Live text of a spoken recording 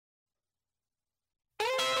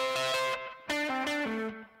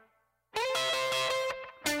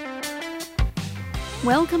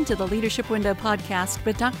Welcome to the Leadership Window podcast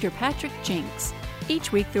with Dr. Patrick Jinks.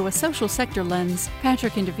 Each week, through a social sector lens,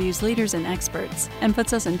 Patrick interviews leaders and experts and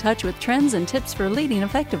puts us in touch with trends and tips for leading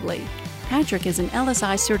effectively. Patrick is an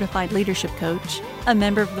LSI certified leadership coach, a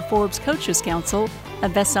member of the Forbes Coaches Council, a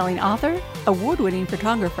best-selling author, award-winning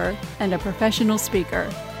photographer, and a professional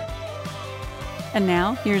speaker. And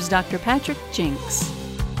now, here's Dr. Patrick Jinks.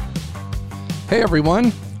 Hey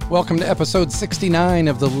everyone, welcome to episode 69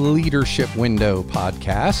 of the Leadership Window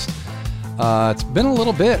podcast. It's been a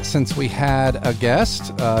little bit since we had a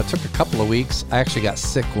guest. It took a couple of weeks. I actually got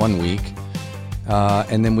sick one week.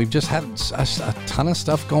 And then we've just had a ton of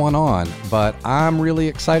stuff going on. But I'm really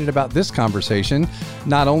excited about this conversation,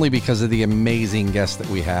 not only because of the amazing guest that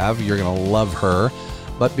we have, you're going to love her,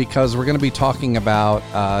 but because we're going to be talking about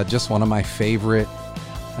just one of my favorite,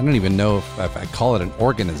 I don't even know if I call it an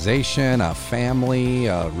organization, a family,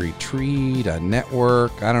 a retreat, a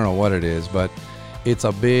network. I don't know what it is, but it's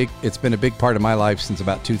been a big part of my life since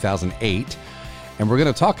about 2008. And we're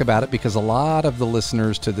going to talk about it because a lot of the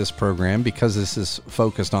listeners to this program, because this is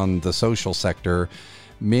focused on the social sector,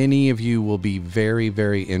 many of you will be very,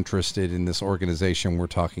 very interested in this organization we're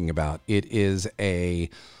talking about. It is a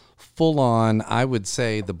full-on, I would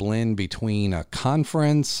say, the blend between a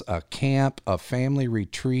conference, a camp, a family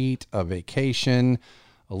retreat, a vacation,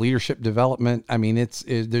 a leadership development. I mean, it's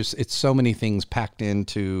so many things packed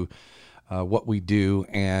into what we do,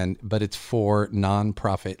 but it's for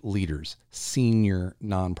nonprofit leaders, senior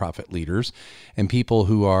nonprofit leaders, and people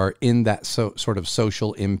who are in that sort of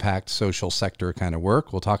social impact, social sector kind of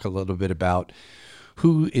work. We'll talk a little bit about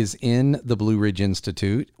who is in the Blue Ridge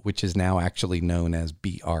Institute, which is now actually known as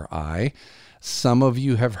BRI. Some of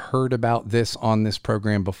you have heard about this on this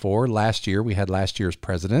program before. Last year, we had last year's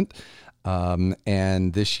president,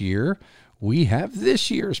 and this year, we have this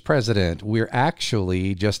year's president. We're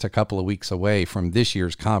actually just a couple of weeks away from this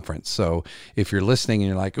year's conference. So if you're listening and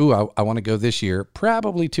you're like, ooh, I want to go this year,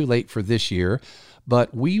 probably too late for this year.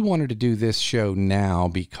 But we wanted to do this show now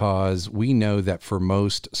because we know that for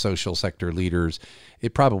most social sector leaders,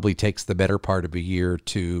 it probably takes the better part of a year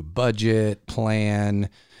to budget, plan,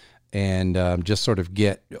 and just sort of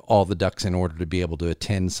get all the ducks in order to be able to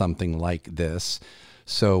attend something like this.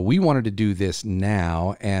 So we wanted to do this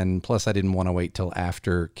now, and plus I didn't want to wait till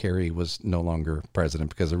after Carrie was no longer president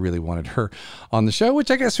because I really wanted her on the show,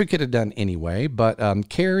 which I guess we could have done anyway. But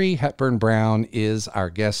Carrie Hepburn-Brown is our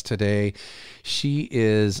guest today. She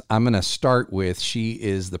is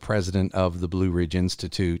the president of the Blue Ridge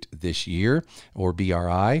Institute this year, or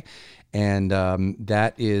BRI. And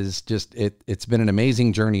that is just, it's been an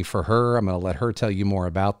amazing journey for her. I'm going to let her tell you more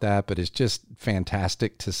about that, but it's just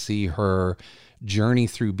fantastic to see her journey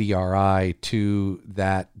through BRI to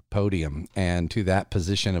that podium and to that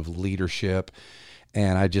position of leadership.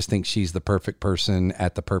 And I just think she's the perfect person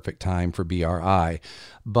at the perfect time for BRI.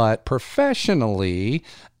 But professionally,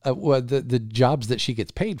 the jobs that she gets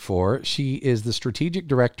paid for, she is the strategic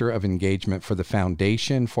director of engagement for the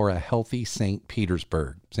Foundation for a Healthy St.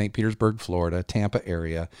 Petersburg, Florida, Tampa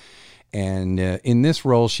area. And in this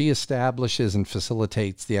role, she establishes and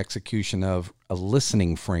facilitates the execution of a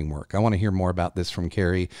listening framework. I want to hear more about this from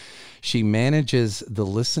Carrie. She manages the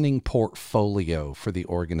listening portfolio for the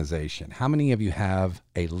organization. How many of you have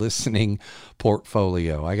a listening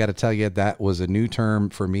portfolio? I got to tell you, that was a new term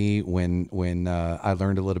for me when I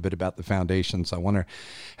learned a little bit about the foundation. So I want to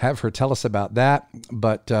have her tell us about that.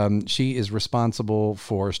 But she is responsible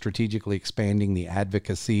for strategically expanding the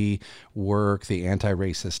advocacy work, the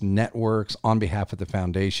anti-racist networks on behalf of the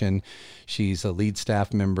foundation. She's a lead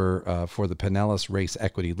staff member for the Pinellas Race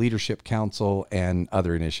Equity Leadership Council and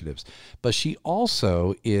other initiatives. But she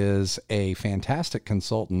also is a fantastic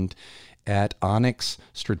consultant at Onyx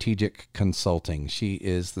Strategic Consulting. She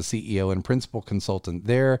is the CEO and principal consultant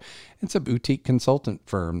there. It's a boutique consultant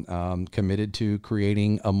firm committed to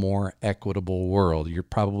creating a more equitable world. You're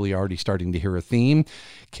probably already starting to hear a theme.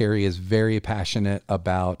 Carrie is very passionate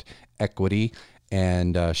about equity,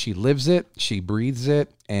 and she lives it, she breathes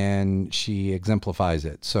it, and she exemplifies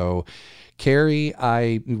it. So Carrie,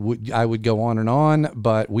 I would go on,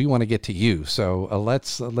 but we want to get to you. So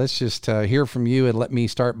let's just hear from you, and let me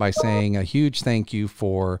start by saying a huge thank you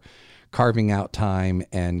for carving out time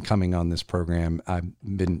and coming on this program. I've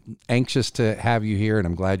been anxious to have you here, and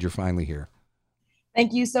I'm glad you're finally here.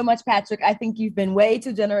 Thank you so much, Patrick. I think you've been way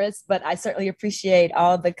too generous, but I certainly appreciate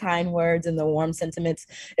all the kind words and the warm sentiments.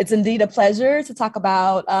 It's indeed a pleasure to talk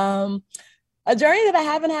about a journey that I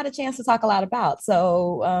haven't had a chance to talk a lot about.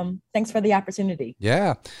 So thanks for the opportunity.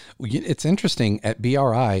 Yeah. It's interesting at BRI.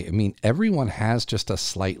 I mean, everyone has just a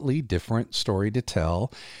slightly different story to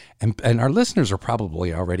tell. And our listeners are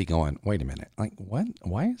probably already going, wait a minute, like what?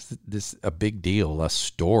 Why is this a big deal, a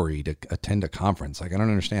story to attend a conference? Like, I don't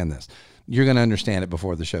understand this. You're going to understand it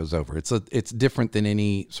before the show's over. It's different than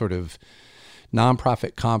any sort of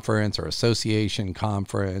nonprofit conference or association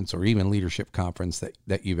conference or even leadership conference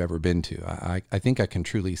that you've ever been to. I think I can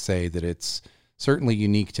truly say that it's certainly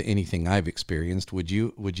unique to anything I've experienced. Would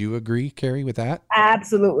you agree, Carrie, with that?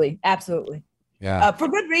 Absolutely. Absolutely. Yeah. For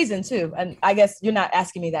good reason too. And I guess you're not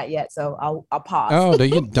asking me that yet, so I'll pause. Oh,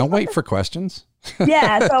 don't wait for questions.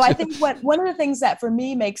 Yeah. So I think one of the things that for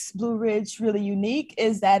me makes Blue Ridge really unique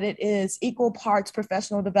is that it is equal parts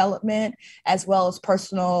professional development as well as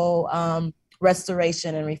personal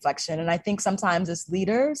restoration and reflection. And I think sometimes as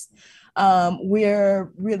leaders,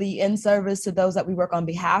 we're really in service to those that we work on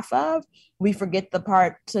behalf of. We forget the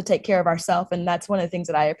part to take care of ourselves. And that's one of the things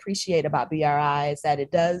that I appreciate about BRI is that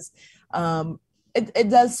it does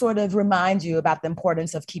sort of remind you about the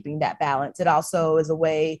importance of keeping that balance. It also is a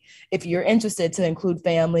way, if you're interested, to include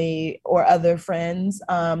family or other friends.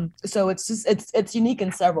 So it's unique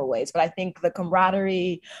in several ways, but I think the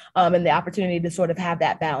camaraderie and the opportunity to sort of have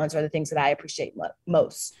that balance are the things that I appreciate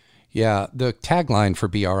most. Yeah. The tagline for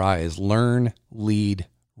BRI is learn, lead,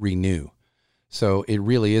 renew. So it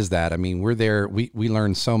really is that. I mean, we're there. We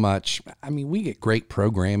learn so much. I mean, we get great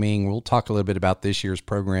programming. We'll talk a little bit about this year's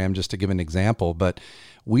program just to give an example, but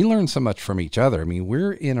we learn so much from each other. I mean,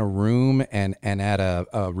 we're in a room and at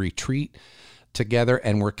a retreat together,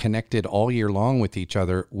 and we're connected all year long with each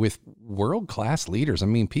other with world-class leaders. I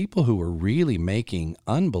mean, people who are really making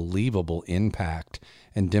unbelievable impact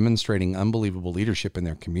and demonstrating unbelievable leadership in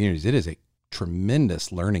their communities. It is a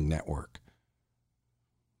tremendous learning network.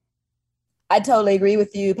 I totally agree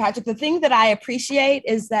with you, Patrick. The thing that I appreciate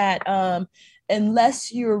is that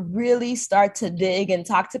unless you really start to dig and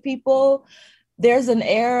talk to people, there's an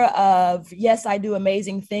air of, yes, I do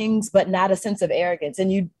amazing things, but not a sense of arrogance.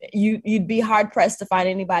 And you'd be hard pressed to find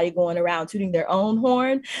anybody going around tooting their own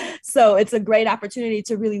horn. So it's a great opportunity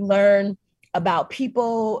to really learn about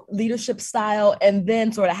people, leadership style, and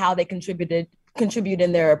then sort of how they contribute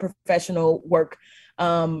in their professional work.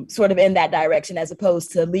 Sort of in that direction, as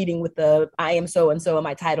opposed to leading with the I am so and so and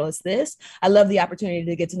my title is this. I love the opportunity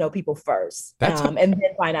to get to know people first and then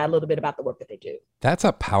find out a little bit about the work that they do. That's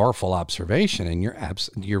a powerful observation, and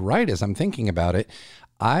you're right. As I'm thinking about it,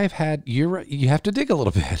 you have to dig a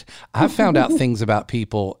little bit. I've found out things about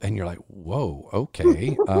people, and you're like, whoa,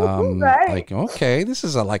 okay, right. Like, okay, this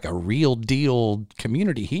is like a real deal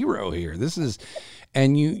community hero here. This is.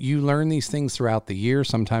 And you learn these things throughout the year.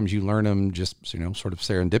 Sometimes you learn them just, sort of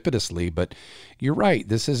serendipitously, but you're right.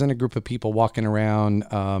 This isn't a group of people walking around,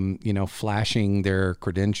 flashing their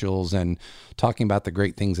credentials and talking about the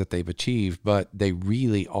great things that they've achieved, but they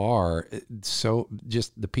really are. So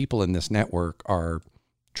just the people in this network are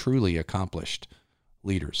truly accomplished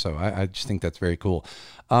leaders. So I just think that's very cool.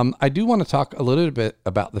 I do want to talk a little bit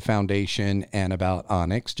about the foundation and about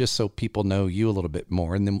Onyx, just so people know you a little bit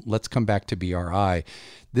more. And then let's come back to BRI.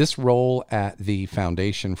 This role at the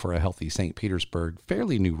Foundation for a Healthy St. Petersburg,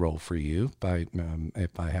 fairly new role for you,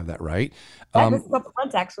 if I have that right. Just a couple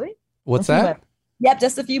months, actually. What's that? Yep,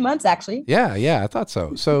 just a few months, actually. Yeah, I thought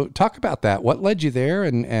so. So talk about that. What led you there?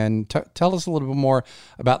 And tell us a little bit more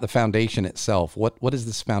about the foundation itself. What does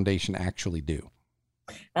this foundation actually do?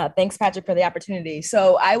 Thanks, Patrick, for the opportunity.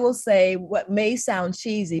 So I will say what may sound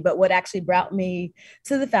cheesy, but what actually brought me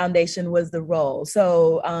to the foundation was the role.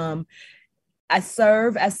 So I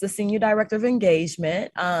serve as the Senior Director of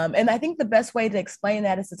Engagement. And I think the best way to explain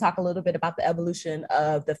that is to talk a little bit about the evolution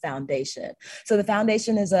of the foundation. So the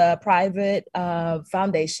foundation is a private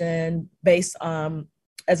foundation based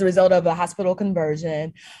as a result of a hospital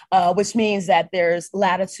conversion, which means that there's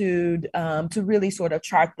latitude to really sort of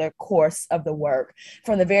chart the course of the work.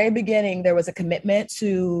 From the very beginning, there was a commitment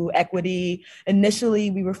to equity.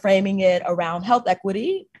 Initially, we were framing it around health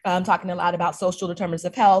equity, talking a lot about social determinants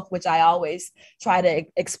of health, which I always try to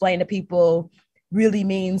explain to people really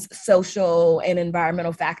means social and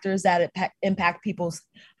environmental factors that impact people's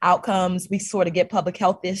outcomes. We sort of get public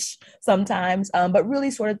health-ish sometimes, but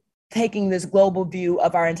really sort of taking this global view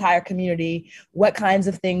of our entire community, what kinds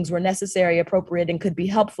of things were necessary, appropriate, and could be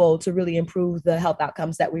helpful to really improve the health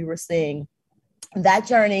outcomes that we were seeing. That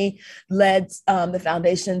journey led the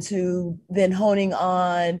foundation to then honing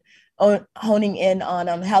on honing in on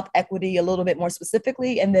health equity a little bit more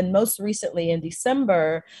specifically. And then most recently in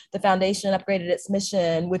December, the foundation upgraded its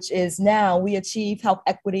mission, which is now we achieve health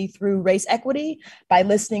equity through race equity by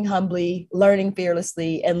listening humbly, learning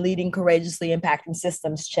fearlessly, and leading courageously, impacting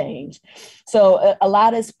systems change. So a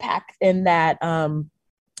lot is packed in that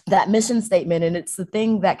mission statement. And it's the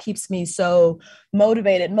thing that keeps me so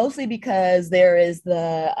motivated, mostly because there is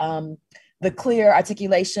the clear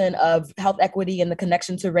articulation of health equity and the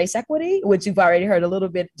connection to race equity, which you've already heard a little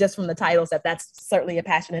bit just from the titles, that's certainly a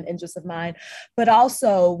passion and interest of mine. But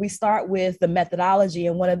also we start with the methodology,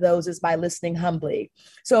 and one of those is by listening humbly.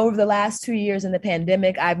 So over the last 2 years in the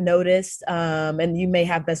pandemic, I've noticed, and you may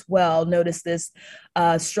have as well, noticed this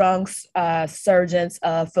strong surgence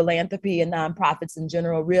of philanthropy and nonprofits in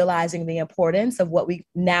general, realizing the importance of what we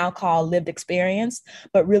now call lived experience,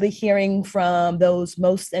 but really hearing from those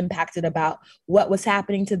most impacted about what was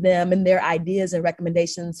happening to them and their ideas and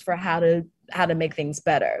recommendations for how to make things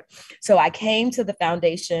better. So I came to the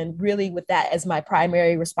foundation really with that as my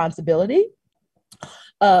primary responsibility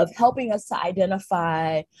of helping us to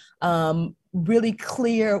identify really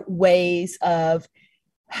clear ways of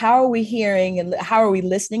how are we hearing and how are we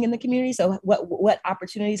listening in the community? So what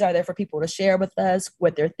opportunities are there for people to share with us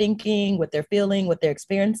what they're thinking, what they're feeling, what they're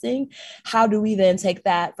experiencing? How do we then take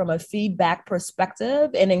that from a feedback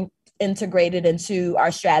perspective and integrate it into our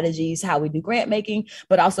strategies, how we do grant making,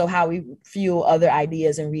 but also how we fuel other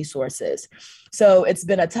ideas and resources? So it's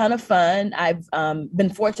been a ton of fun. I've been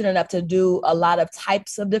fortunate enough to do a lot of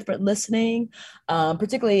types of different listening,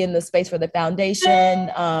 particularly in the space for the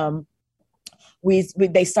foundation.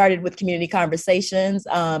 They started with community conversations,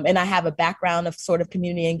 and I have a background of sort of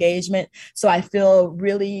community engagement. So I feel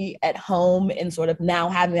really at home in sort of now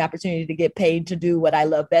having the opportunity to get paid to do what I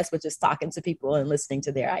love best, which is talking to people and listening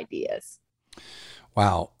to their ideas.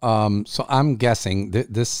 Wow. So I'm guessing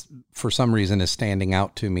this, for some reason, is standing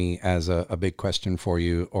out to me as a big question for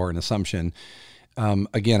you, or an assumption.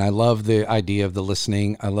 Again, I love the idea of the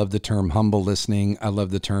listening. I love the term humble listening. I love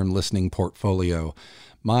the term listening portfolio.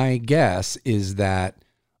 My guess is that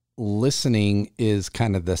listening is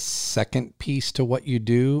kind of the second piece to what you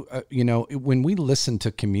do. When we listen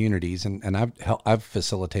to communities, and I've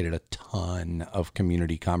facilitated a ton of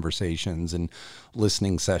community conversations and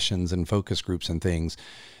listening sessions and focus groups and things.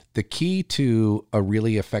 The key to a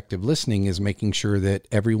really effective listening is making sure that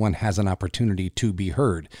everyone has an opportunity to be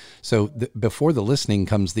heard. So before the listening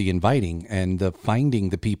comes the inviting and the finding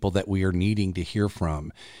the people that we are needing to hear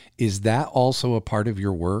from. Is that also a part of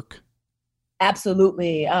your work?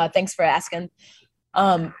 Absolutely. Thanks for asking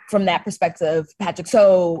from that perspective, Patrick.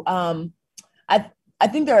 So I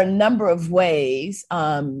think there are a number of ways.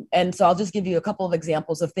 And so I'll just give you a couple of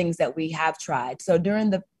examples of things that we have tried. So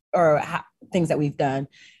things that we've done.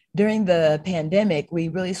 During the pandemic, we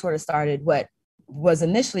really sort of started what was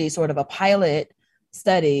initially sort of a pilot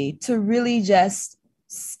study to really just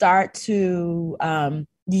start to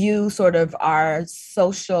use sort of our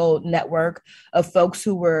social network of folks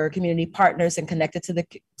who were community partners and connected to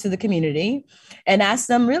the community, and ask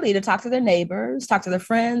them really to talk to their neighbors, talk to their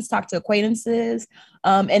friends, talk to acquaintances,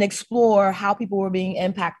 and explore how people were being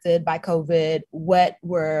impacted by COVID, what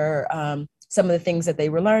were some of the things that they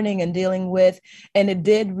were learning and dealing with. And it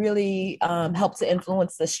did really help to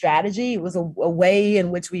influence the strategy. It was a way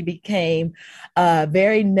in which we became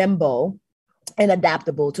very nimble and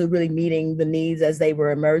adaptable to really meeting the needs as they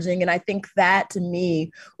were emerging. And I think that, to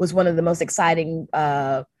me, was one of the most exciting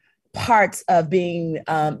parts of being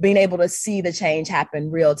able to see the change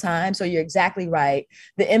happen real time. So you're exactly right.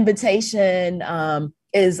 The invitation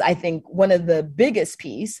is, I think, one of the biggest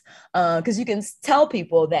piece, because you can tell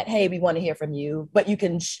people that, hey, we want to hear from you, but you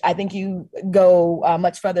can, I think you go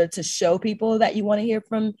much further to show people that you want to hear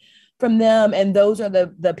from them. And those are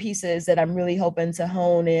the pieces that I'm really hoping to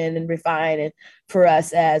hone in and refine. And for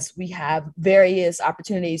us, as we have various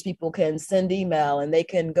opportunities, people can send email and they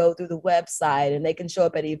can go through the website and they can show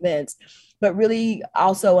up at events, but really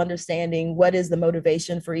also understanding what is the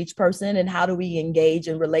motivation for each person and how do we engage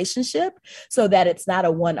in relationship so that it's not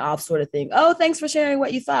a one-off sort of thing. Oh, thanks for sharing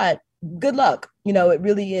what you thought. Good luck. It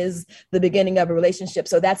really is the beginning of a relationship.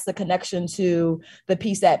 So that's the connection to the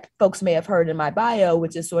piece that folks may have heard in my bio,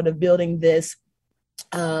 which is sort of building this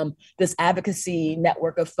advocacy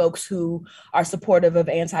network of folks who are supportive of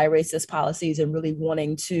anti-racist policies and really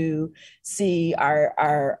wanting to see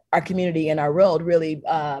our community and our world really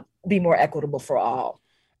be more equitable for all.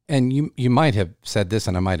 And you might have said this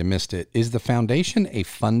and I might have missed it. Is the foundation a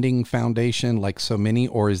funding foundation like so many,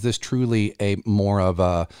 or is this truly a more of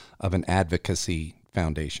an advocacy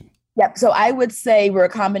foundation? Yep. So I would say we're a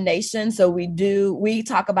combination. So we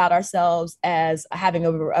talk about ourselves as having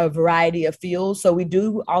a variety of fields. So we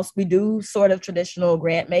do sort of traditional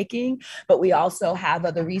grant making, but we also have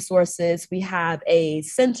other resources. We have a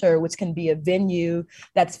center, which can be a venue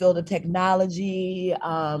that's filled with technology,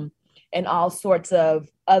 and all sorts of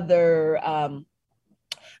other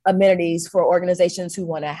amenities for organizations who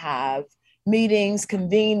want to have meetings,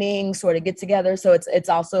 convening, sort of get together. So it's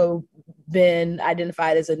also been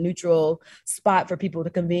identified as a neutral spot for people to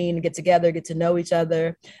convene, get together, get to know each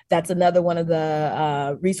other. That's another one of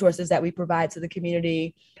the resources that we provide to the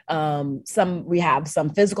community. We have some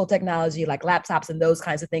physical technology like laptops and those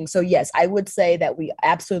kinds of things. So yes, I would say that we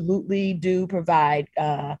absolutely do provide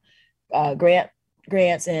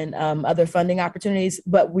grants and other funding opportunities,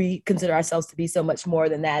 but we consider ourselves to be so much more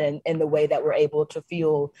than that in the way that we're able to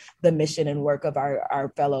fuel the mission and work of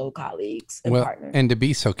our fellow colleagues and partners. And to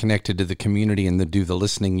be so connected to the community and to do the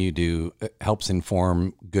listening you do helps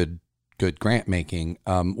inform good grant making.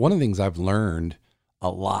 One of the things I've learned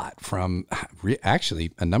a lot from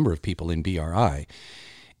actually a number of people in BRI,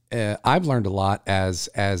 I've learned a lot as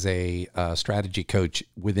a strategy coach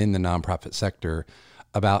within the nonprofit sector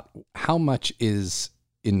about how much is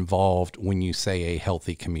involved when you say a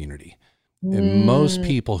healthy community. And most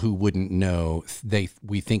people who wouldn't know,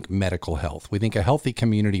 we think medical health. We think a healthy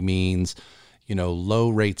community means, low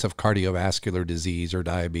rates of cardiovascular disease or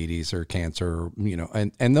diabetes or cancer,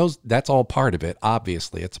 and that's all part of it.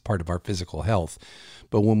 Obviously, it's a part of our physical health.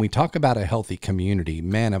 But when we talk about a healthy community,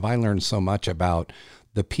 man, have I learned so much about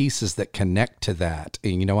the pieces that connect to that.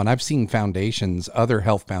 And I've seen foundations, other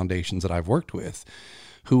health foundations that I've worked with,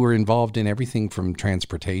 who are involved in everything from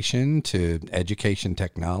transportation to education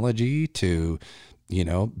technology to,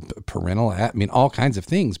 parental, all kinds of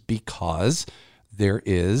things, because there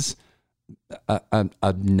is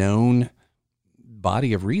a known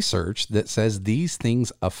body of research that says these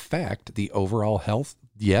things affect the overall health,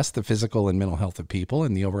 yes, the physical and mental health of people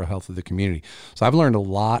and the overall health of the community. So I've learned a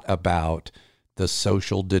lot about the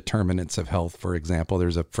social determinants of health. For example,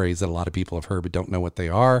 there's a phrase that a lot of people have heard but don't know what they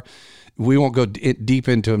are. We won't go deep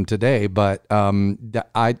into them today, but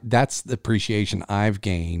that's the appreciation I've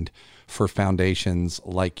gained for foundations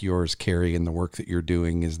like yours, Carrie, and the work that you're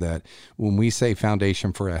doing, is that when we say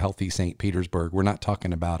Foundation for a Healthy St. Petersburg, we're not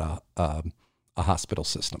talking about a hospital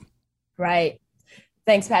system. Right.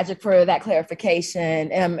 Thanks, Patrick, for that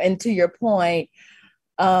clarification. And to your point,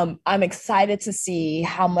 I'm excited to see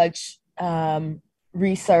how much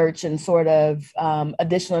research and sort of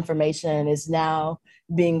additional information is now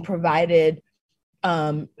being provided.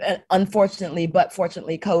 Unfortunately, but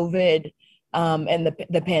fortunately, COVID and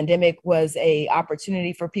the pandemic was a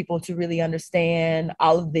opportunity for people to really understand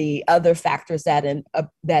all of the other factors that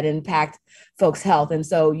impact folks' health. And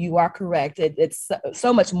so you are correct. It's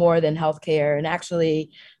so much more than healthcare. And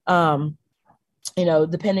actually,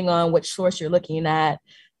 depending on which source you're looking at,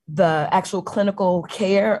 the actual clinical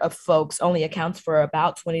care of folks only accounts for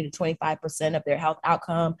about 20 to 25% of their health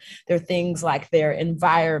outcome. There are things like their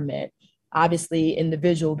environment, obviously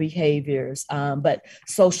individual behaviors, but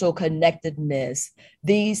social connectedness,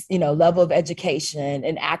 these, level of education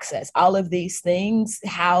and access, all of these things,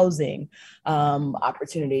 housing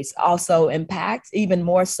opportunities also impact even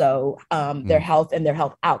more so their health and their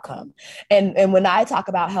health outcome. And when I talk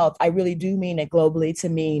about health, I really do mean it globally to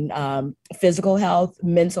mean physical health,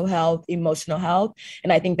 mental health, emotional health.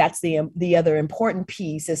 And I think that's the other important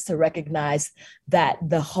piece, is to recognize that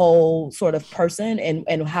the whole sort of person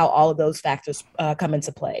and how all of those factors come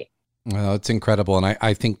into play. Well, it's incredible. And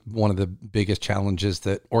I think one of the biggest challenges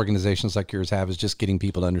that organizations like yours have is just getting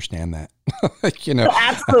people to understand that.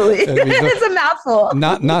 Absolutely. It's a mouthful.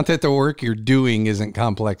 Not that the work you're doing isn't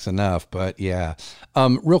complex enough, but yeah.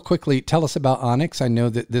 Real quickly, tell us about Onyx. I know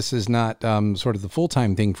that this is not sort of the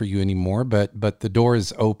full-time thing for you anymore, but the door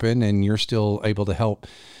is open and you're still able to help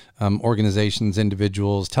organizations,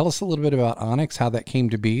 individuals. Tell us a little bit about Onyx, how that came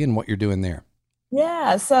to be and what you're doing there.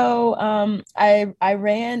 Yeah, so I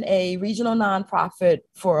ran a regional nonprofit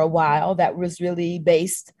for a while that was really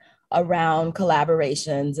based around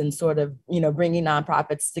collaborations and sort of, bringing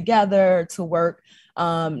nonprofits together to work,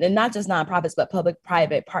 and not just nonprofits, but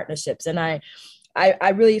public-private partnerships. And I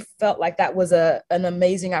really felt like that was an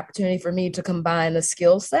amazing opportunity for me to combine a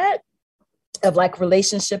skill set of like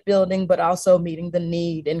relationship building, but also meeting the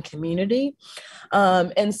need in community.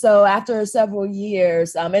 And so after several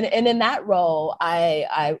years, and in that role,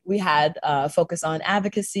 we had focus on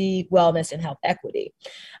advocacy, wellness, and health equity.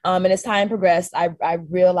 And as time progressed, I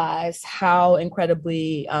realized how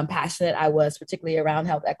incredibly passionate I was, particularly around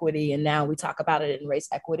health equity. And now we talk about it in race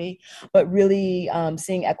equity, but really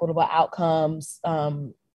seeing equitable outcomes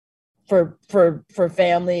for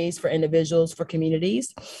families, for individuals, for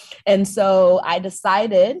communities. And so I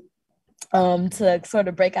decided to sort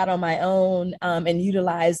of break out on my own and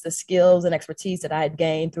utilize the skills and expertise that I had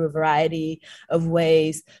gained through a variety of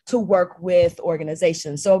ways to work with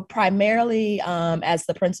organizations. So primarily as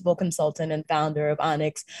the principal consultant and founder of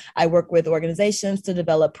Onyx, I work with organizations to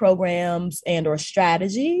develop programs and or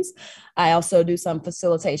strategies. I also do some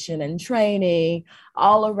facilitation and training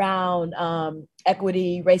all around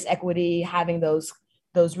equity, race equity, having those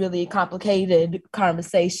really complicated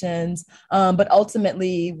conversations, but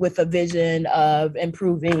ultimately with a vision of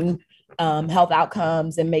improving health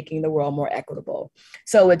outcomes and making the world more equitable.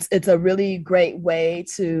 So it's a really great way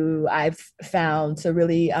I've found to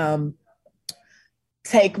really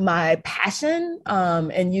take my passion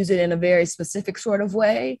and use it in a very specific sort of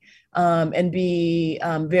way and be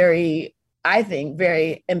very, I think,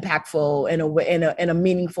 very impactful in a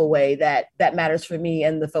meaningful way that matters for me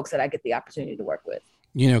and the folks that I get the opportunity to work with.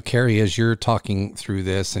 You know, Carrie, as you're talking through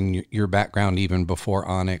this and your background even before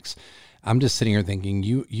Onyx, I'm just sitting here thinking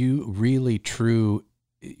you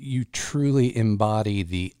truly embody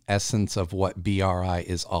the essence of what BRI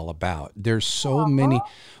is all about. There's so many,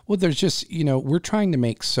 there's just, we're trying to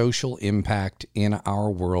make social impact in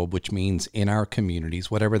our world, which means in our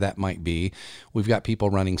communities, whatever that might be. We've got people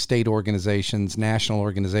running state organizations, national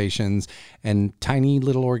organizations, and tiny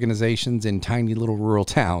little organizations in tiny little rural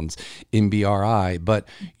towns in BRI. But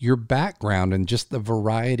your background and just the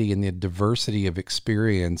variety and the diversity of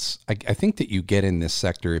experience, I think that you get in this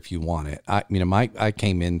sector if you want it. I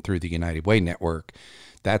came in through the United Way network.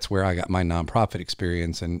 That's where I got my nonprofit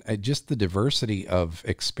experience, and just the diversity of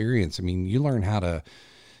experience. I mean, you learn how to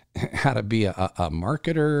be a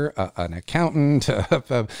marketer, an accountant,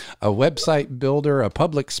 a website builder, a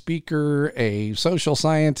public speaker, a social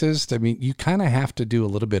scientist. I mean, you kind of have to do a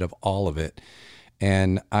little bit of all of it.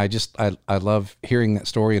 And I love hearing that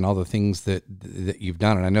story and all the things that you've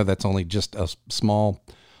done. And I know that's only just a small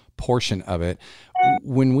portion of it.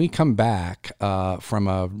 When we come back from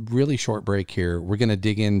a really short break here, we're going to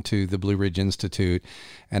dig into the Blue Ridge Institute,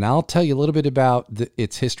 and I'll tell you a little bit about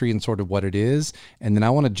its history and sort of what it is. And then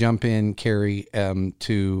I want to jump in, Carrie,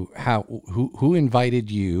 to who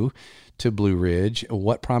invited you to Blue Ridge,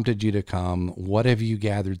 what prompted you to come, what have you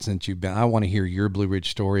gathered since you've been. I want to hear your Blue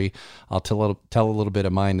Ridge story. I'll tell a little bit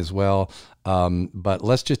of mine as well. But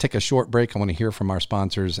let's just take a short break. I want to hear from our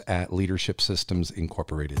sponsors at Leadership Systems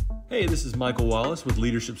Incorporated. Hey, this is Michael Wallace with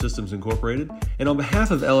Leadership Systems Incorporated. And on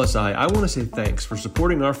behalf of LSI, I want to say thanks for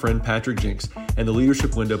supporting our friend Patrick Jinks and the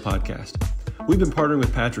Leadership Window podcast. We've been partnering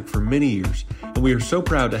with Patrick for many years, and we are so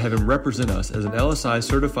proud to have him represent us as an LSI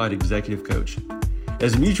certified executive coach.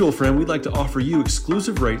 As a mutual friend, we'd like to offer you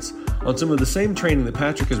exclusive rates on some of the same training that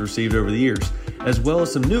Patrick has received over the years, as well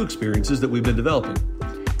as some new experiences that we've been developing.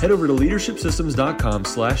 Head over to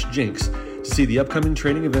leadershipsystems.com/jinx to see the upcoming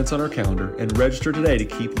training events on our calendar and register today to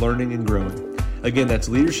keep learning and growing. Again, that's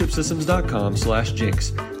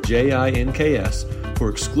leadershipsystems.com/jinx, JINKS, for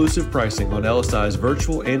exclusive pricing on LSI's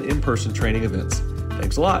virtual and in-person training events.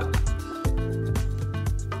 Thanks a lot.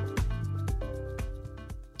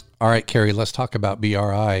 All right, Carrie, let's talk about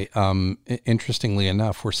BRI. Interestingly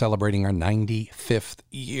enough, we're celebrating our 95th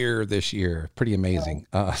year this year. Pretty amazing.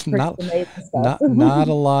 Not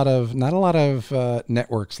a lot of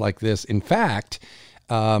networks like this. In fact,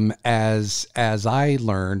 as I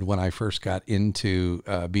learned when I first got into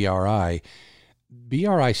BRI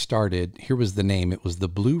started. Here was the name. It was the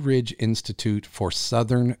Blue Ridge Institute for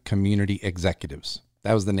Southern Community Executives.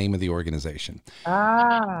 That was the name of the organization.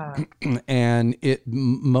 And it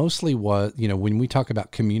mostly was, when we talk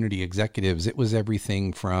about community executives, it was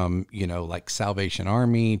everything from, like Salvation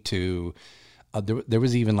Army to there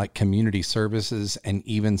was even like community services and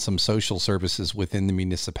even some social services within the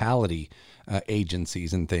municipality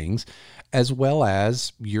agencies and things, as well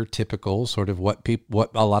as your typical sort of what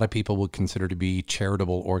a lot of people would consider to be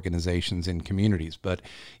charitable organizations in communities. But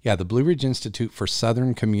yeah, the Blue Ridge Institute for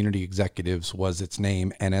Southern Community Executives was its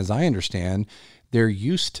name. And as I understand, there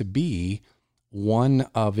used to be one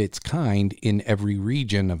of its kind in every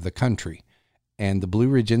region of the country. And the Blue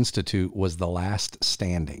Ridge Institute was the last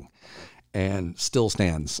standing and still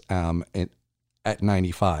stands at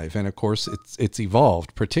 95. And of course, it's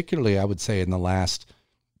evolved, particularly, I would say, in the last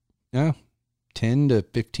 10 to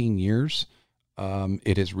 15 years.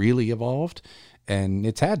 It has really evolved, and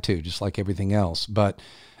it's had to, just like everything else. But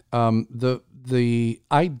the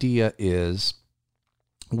idea is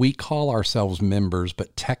we call ourselves members,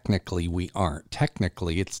 but technically we aren't.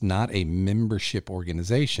 Technically, it's not a membership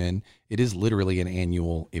organization. It is literally an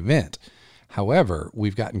annual event. However,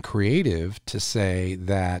 we've gotten creative to say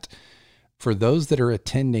that for those that are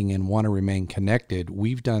attending and want to remain connected,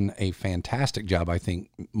 we've done a fantastic job, I think,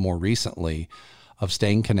 more recently of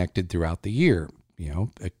staying connected throughout the year.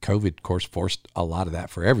 COVID, of course, forced a lot of that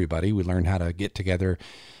for everybody. We learned how to get together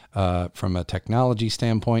from a technology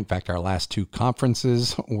standpoint. In fact, our last 2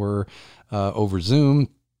 conferences were over Zoom.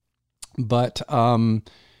 But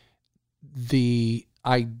the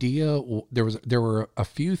idea, there were a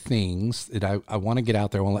few things that I want to get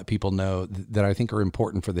out there. I want to let people know that I think are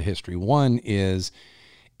important for the history. One is,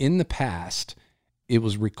 in the past, it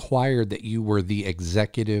was required that you were the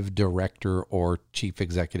executive director or chief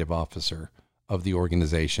executive officer of the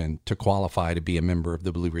organization to qualify to be a member of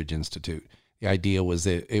the Blue Ridge Institute. The idea was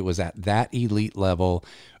that it was at that elite level.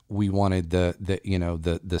 We wanted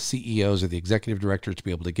the CEOs or the executive directors to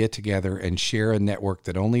be able to get together and share a network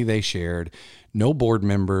that only they shared. No board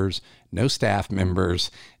members, no staff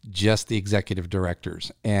members, just the executive directors.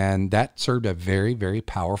 And that served a very, very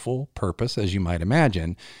powerful purpose, as you might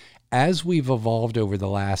imagine. As we've evolved over the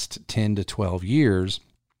last 10 to 12 years,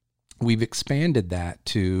 we've expanded that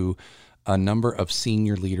to a number of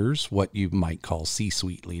senior leaders, what you might call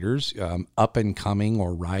C-suite leaders, up and coming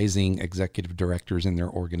or rising executive directors in their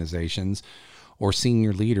organizations, or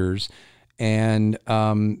senior leaders. And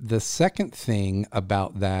the second thing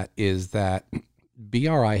about that is that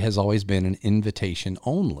BRI has always been an invitation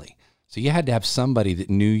only. So you had to have somebody that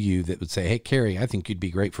knew you that would say, hey, Carrie, I think you'd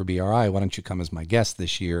be great for BRI. Why don't you come as my guest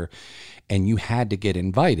this year? And you had to get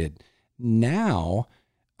invited. Now,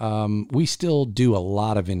 we still do a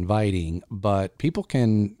lot of inviting, but people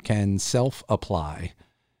can self-apply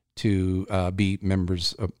to be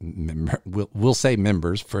members. We'll say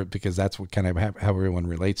members because that's what kind of how everyone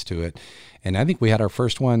relates to it. And I think we had our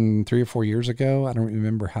first one 3 or 4 years ago. I don't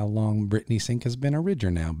remember how long Brittany Sink has been a Ridger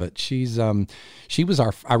now, but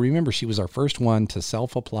I remember she was our first one to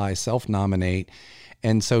self-apply, self-nominate.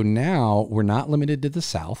 And so now we're not limited to the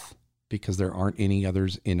South because there aren't any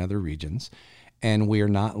others in other regions. And we are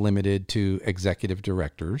not limited to executive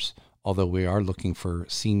directors, although we are looking for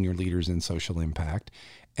senior leaders in social impact.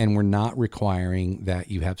 And we're not requiring that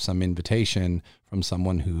you have some invitation from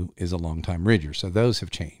someone who is a longtime Ridger. So those have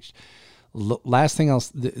changed. The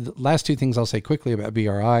last 2 things I'll say quickly about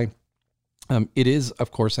BRI. It is, of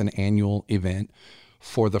course, an annual event.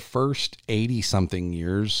 For the first 80-something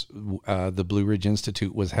years, the Blue Ridge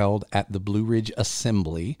Institute was held at the Blue Ridge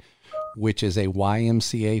Assembly, which is a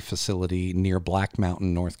YMCA facility near Black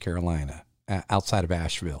Mountain, North Carolina, outside of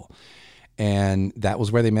Asheville. And that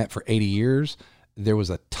was where they met for 80 years. There was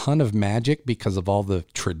a ton of magic because of all the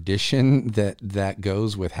tradition that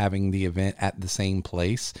goes with having the event at the same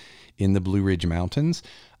place in the Blue Ridge Mountains.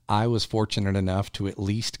 I was fortunate enough to at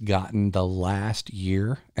least gotten the last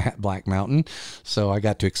year at Black Mountain. So I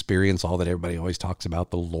got to experience all that everybody always talks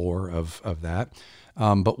about, the lore of that.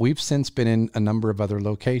 But we've since been in a number of other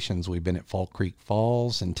locations. We've been at Fall Creek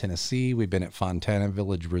Falls in Tennessee. We've been at Fontana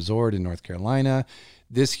Village Resort in North Carolina.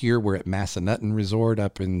 This year, we're at Massanutten Resort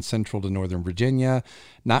up in central to Northern Virginia.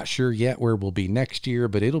 Not sure yet where we'll be next year,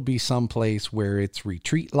 but it'll be someplace where it's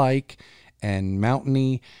retreat-like and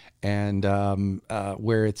mountainy, and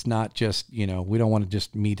where it's not just, we don't want to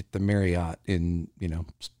just meet at the Marriott in,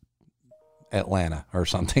 Atlanta or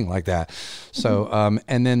something like that. So,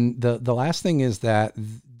 and then the last thing is that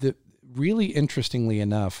really interestingly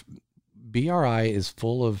enough, BRI is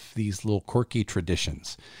full of these little quirky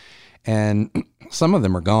traditions, and some of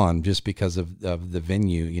them are gone just because of the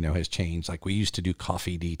venue, has changed. Like we used to do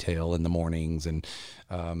coffee detail in the mornings, and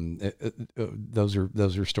those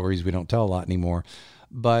are stories we don't tell a lot anymore.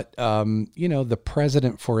 But, the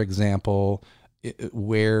president, for example,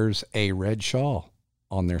 wears a red shawl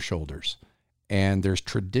on their shoulders. And there's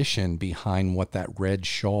tradition behind what that red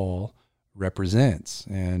shawl represents.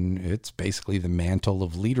 And it's basically the mantle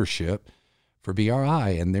of leadership for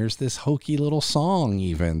BRI. And there's this hokey little song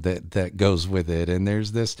even that goes with it. And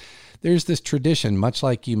there's this tradition, much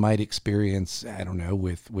like you might experience, I don't know,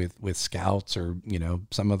 with Scouts or,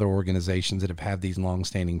 some other organizations that have had these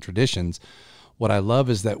longstanding traditions. What I love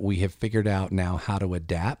is that we have figured out now how to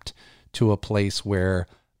adapt to a place where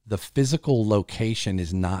the physical location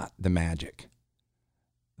is not the magic.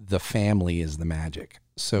 The family is the magic.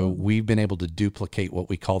 So we've been able to duplicate what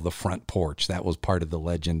we call the front porch. That was part of the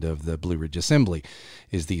legend of the Blue Ridge Assembly,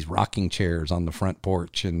 is these rocking chairs on the front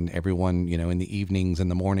porch, and everyone, in the evenings and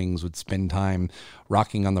the mornings would spend time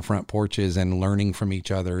rocking on the front porches and learning from each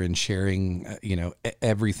other and sharing,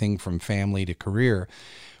 everything from family to career.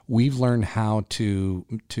 We've learned how to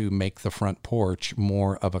make the front porch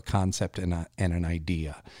more of a concept and an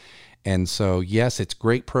idea. And so, yes, it's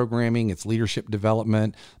great programming, it's leadership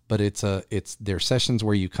development, but there are sessions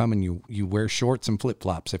where you come and you wear shorts and flip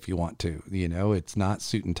flops if you want to. It's not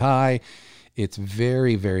suit and tie. It's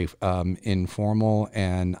very, very informal.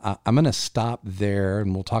 And I'm going to stop there,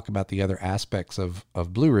 and we'll talk about the other aspects of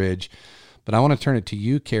Blue Ridge. But I want to turn it to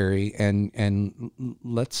you, Carrie, and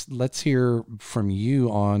let's hear from you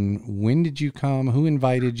on when did you come, who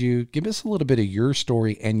invited you. Give us a little bit of your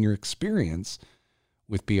story and your experience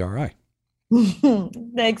with BRI.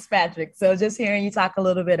 Thanks, Patrick. So just hearing you talk a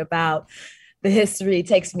little bit about the history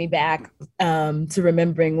takes me back to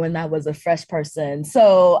remembering when I was a fresh person.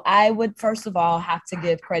 So I would, first of all, have to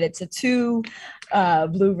give credit to two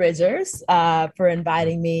Blue Ridgers for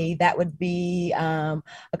inviting me. That would be a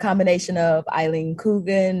combination of Eileen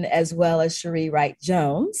Coogan as well as Cherie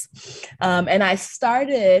Wright-Jones. And I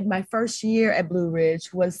started, my first year at Blue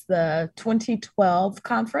Ridge was the 2012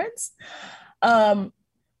 conference.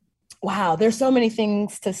 Wow, there's so many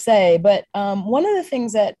things to say, but one of the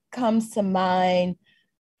things that comes to mind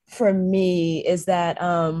for me is that,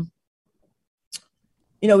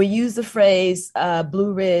 we use the phrase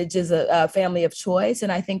Blue Ridge is a family of choice,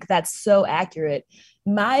 and I think that's so accurate.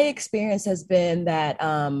 My experience has been that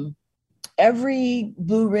every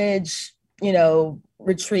Blue Ridge,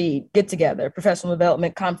 retreat, get together, professional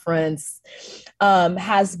development conference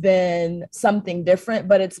has been something different,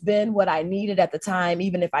 but it's been what I needed at the time,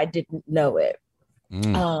 even if I didn't know it.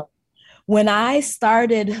 When I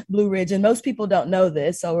started Blue Ridge, and most people don't know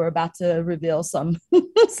this, so we're about to reveal some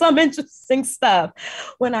interesting stuff.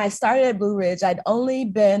 When I started at Blue Ridge, I'd only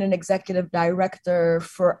been an executive director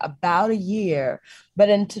for about a year, but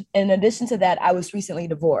in addition to that, I was recently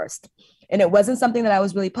divorced. And it wasn't something that I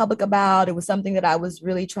was really public about. It was something that I was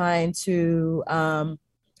really trying to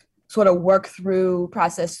sort of work through,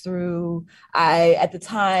 process through. I, at the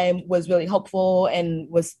time, was really hopeful and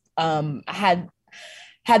was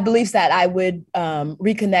had beliefs that I would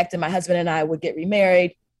reconnect and my husband and I would get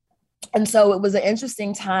remarried. And so it was an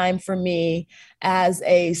interesting time for me as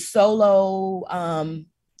a solo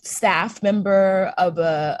staff member of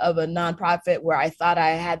a nonprofit where I thought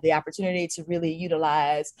I had the opportunity to really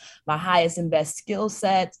utilize my highest and best skill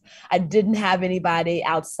set. I didn't have anybody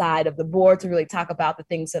outside of the board to really talk about the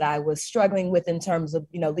things that I was struggling with in terms of,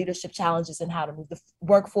 leadership challenges and how to move the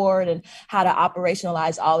work forward and how to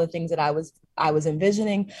operationalize all the things that I was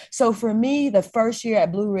envisioning. So for me, the first year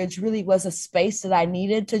at Blue Ridge really was a space that I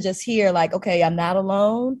needed to just hear like, okay, I'm not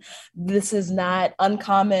alone. This is not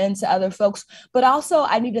uncommon to other folks, but also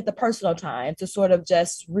I needed the personal time to sort of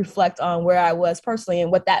just reflect on where I was personally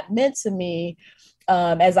and what that meant to me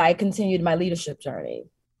as I continued my leadership journey.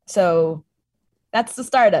 So that's the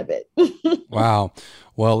start of it. Wow.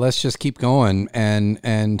 Well, let's just keep going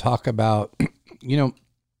and talk about,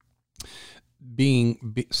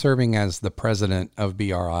 serving as the president of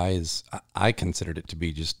BRI I considered it to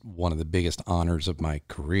be just one of the biggest honors of my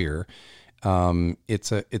career.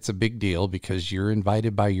 It's a big deal because you're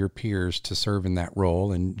invited by your peers to serve in that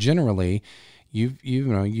role. And generally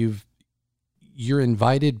you're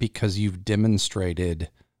invited because you've demonstrated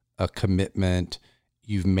a commitment,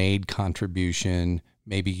 you've made contribution.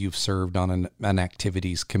 Maybe you've served on an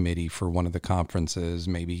activities committee for one of the conferences.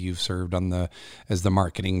 Maybe you've served as the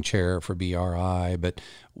marketing chair for BRI, but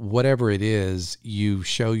whatever it is, you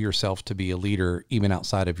show yourself to be a leader even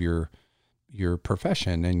outside of your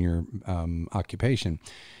profession and your occupation.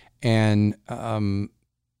 And, I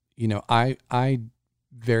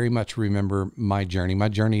very much remember my journey. My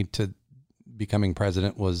journey to becoming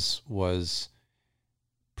president was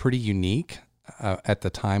pretty unique. At the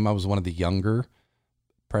time, I was one of the younger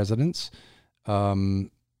presidents.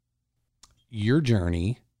 Your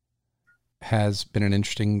journey has been an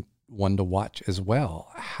interesting one to watch as well.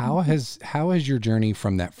 How has your journey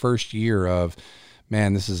from that first year of,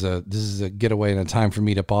 man, this is a getaway and a time for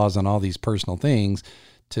me to pause on all these personal things,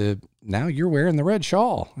 to now you're wearing the red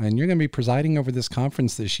shawl and you're going to be presiding over this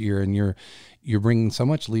conference this year, and you're bringing so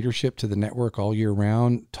much leadership to the network all year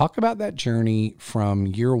round. Talk about that journey from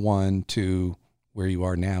year one to where you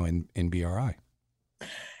are now in BRI.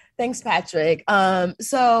 Thanks, Patrick.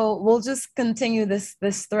 So we'll just continue this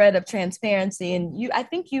thread of transparency. And I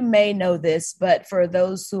think you may know this, but for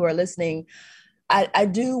those who are listening, I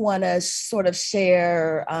do want to sort of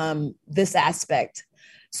share this aspect.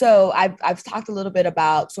 So I've talked a little bit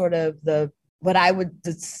about sort of what I would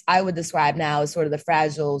describe now as sort of the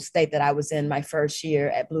fragile state that I was in my first year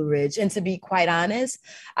at Blue Ridge. And to be quite honest,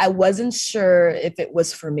 I wasn't sure if it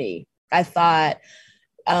was for me. I thought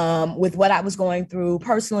with what I was going through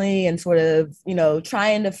personally and sort of,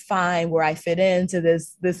 trying to find where I fit into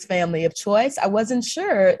this family of choice, I wasn't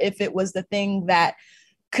sure if it was the thing that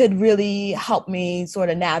could really help me sort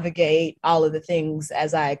of navigate all of the things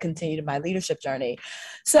as I continued my leadership journey.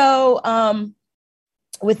 So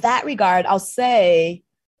with that regard, I'll say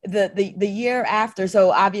the year after. So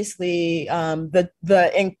obviously,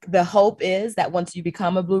 the hope is that once you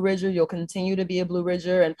become a Blue Ridger, you'll continue to be a Blue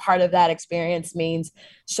Ridger, and part of that experience means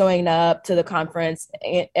showing up to the conference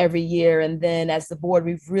every year. And then, as the board,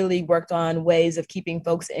 we've really worked on ways of keeping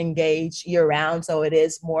folks engaged year round, so it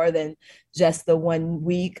is more than just the 1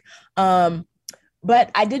 week.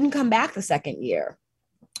 But I didn't come back the second year.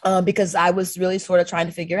 Because I was really sort of trying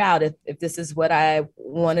to figure out if this is what I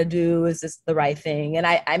want to do, is this the right thing? And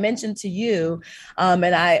I mentioned to you,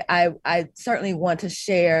 and I certainly want to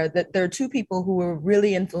share that there are two people who were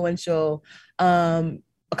really influential,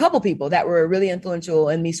 a couple people that were really influential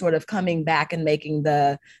in me sort of coming back and making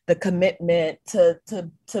the commitment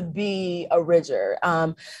to be a Ridger.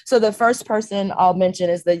 So the first person I'll mention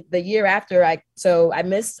is the year after I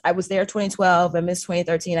was there 2012, I missed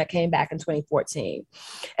 2013, I came back in 2014.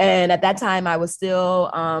 And at that time I was still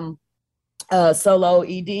solo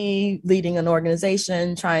ED, leading an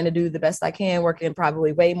organization, trying to do the best I can, working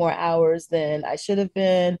probably way more hours than I should have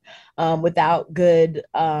been, without good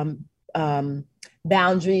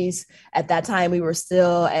boundaries. At that time, we were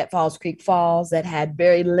still at Falls Creek Falls that had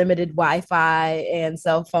very limited Wi-Fi and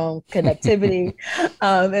cell phone connectivity.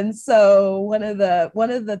 And so one of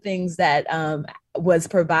the things that was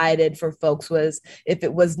provided for folks was, if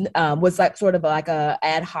it was like sort of like a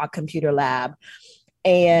ad hoc computer lab.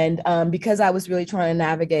 And because I was really trying to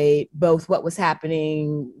navigate both what was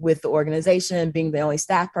happening with the organization, being the only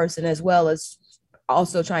staff person, as well as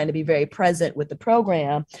also trying to be very present with the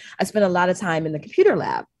program, I spent a lot of time in the computer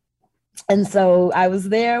lab. And so I was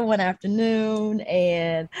there one afternoon,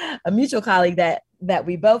 and a mutual colleague that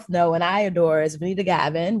we both know and I adore, is Vanita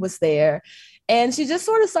Gavin, was there. And she just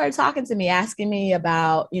sort of started talking to me, asking me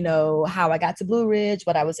about, how I got to Blue Ridge,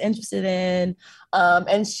 what I was interested in.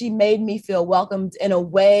 And she made me feel welcomed in a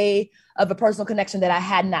way of a personal connection that I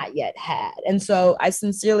had not yet had. And so I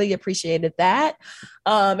sincerely appreciated that.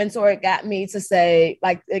 And so it got me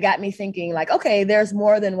thinking, okay, there's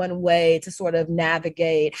more than one way to sort of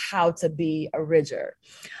navigate how to be a Ridger.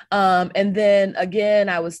 And then again,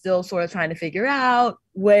 I was still sort of trying to figure out,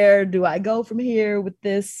 where do I go from here with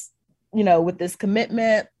this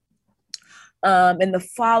commitment. In the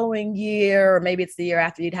following year, or maybe it's the year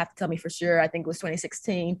after, you'd have to tell me for sure, I think it was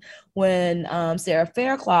 2016, when Sarah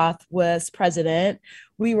Faircloth was president,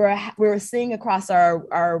 we were seeing across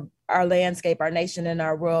our landscape, our nation, and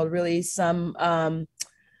our world, really some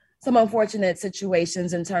unfortunate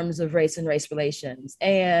situations in terms of race and race relations.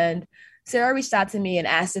 And Sarah reached out to me and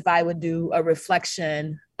asked if I would do a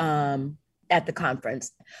reflection at the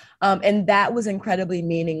conference. And that was incredibly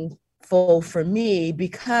meaningful for me,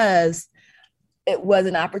 because it was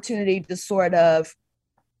an opportunity to sort of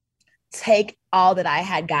take all that I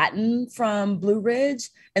had gotten from Blue Ridge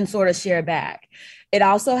and sort of share back. It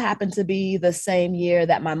also happened to be the same year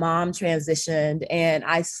that my mom transitioned, and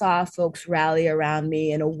I saw folks rally around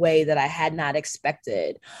me in a way that I had not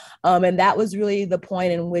expected. And that was really the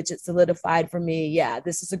point in which it solidified for me, yeah,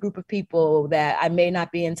 this is a group of people that I may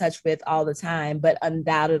not be in touch with all the time, but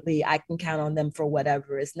undoubtedly I can count on them for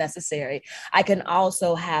whatever is necessary. I can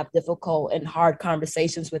also have difficult and hard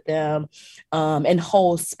conversations with them, and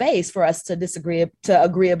hold space for us to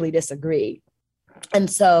agreeably disagree.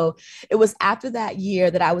 And so it was after that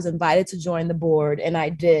year that I was invited to join the board, and I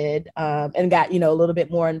did, and got, a little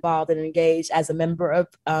bit more involved and engaged as a member of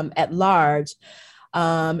at large.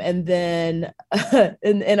 And then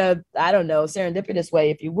in a, I don't know, serendipitous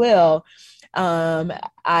way, if you will,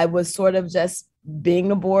 I was sort of just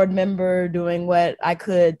being a board member, doing what I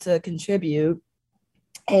could to contribute.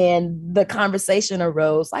 And the conversation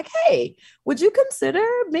arose like, hey, would you consider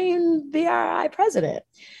being BRI president?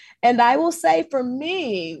 And I will say, for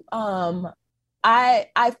me,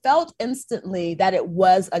 I felt instantly that it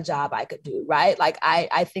was a job I could do, right? Like,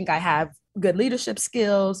 I think I have good leadership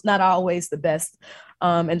skills, not always the best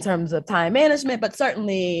in terms of time management, but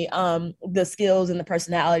certainly the skills and the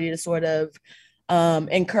personality to sort of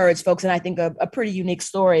encourage folks. And I think a pretty unique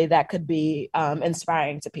story that could be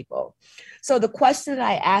inspiring to people. So the question that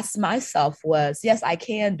I asked myself was, yes, I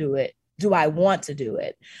can do it. Do I want to do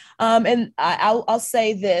it? And I'll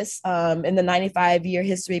say this, in the 95-year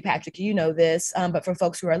history, Patrick, you know this, but for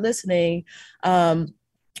folks who are listening,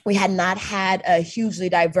 we had not had a hugely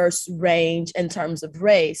diverse range in terms of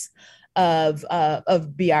race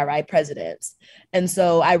of BRI presidents. And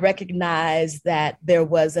so I recognized that there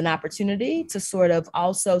was an opportunity to sort of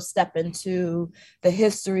also step into the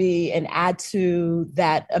history and add to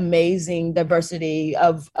that amazing diversity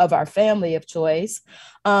of our family of choice.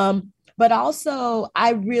 But also,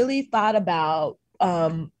 I really thought about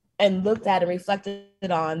and looked at and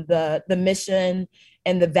reflected on the mission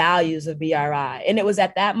and the values of BRI. And it was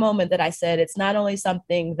at that moment that I said, it's not only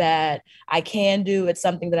something that I can do, it's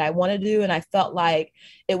something that I want to do. And I felt like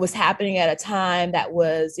it was happening at a time that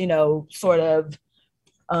was, sort of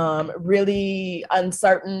really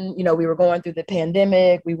uncertain. We were going through the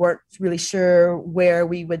pandemic. We weren't really sure where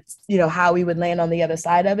we would, how we would land on the other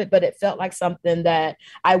side of it, but it felt like something that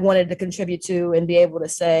I wanted to contribute to and be able to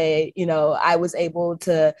say, I was able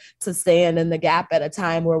to stand in the gap at a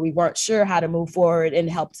time where we weren't sure how to move forward and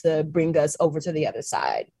help to bring us over to the other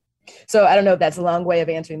side. So I don't know if that's a long way of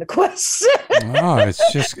answering the question. No,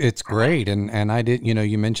 it's great. And I did,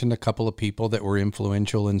 you mentioned a couple of people that were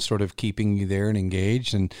influential in sort of keeping you there and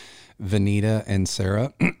engaged, and Vanita and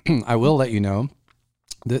Sarah. I will let you know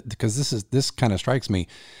that, because this kind of strikes me.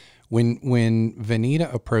 When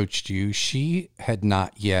Vanita approached you, she had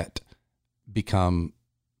not yet become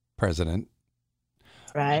president.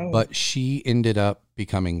 Right. But she ended up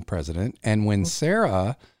becoming president. And when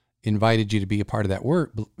Sarah invited you to be a part of that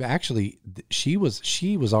work, actually she was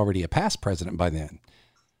already a past president by then.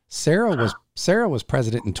 Sarah was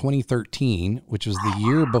president in 2013, which was the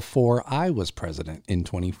year before I was president in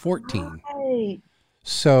 2014. Right.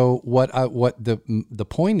 So what the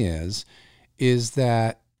point is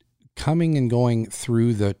that coming and going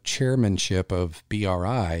through the chairmanship of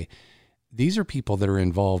BRI, these are people that are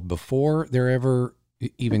involved before they're ever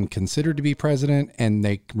even considered to be president, and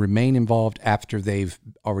they remain involved after they've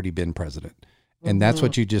already been president. And that's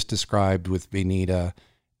what you just described with Benita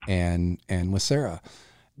and with Sarah.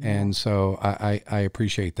 And so I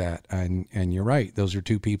appreciate that. And you're right. Those are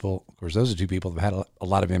two people, of course, that have had a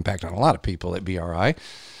lot of impact on a lot of people at BRI.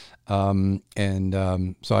 So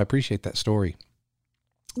I appreciate that story.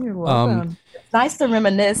 You're welcome. It's nice to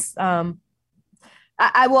reminisce.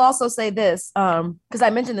 I will also say this, because I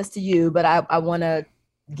mentioned this to you, but I want to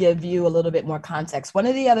give you a little bit more context. One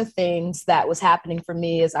of the other things that was happening for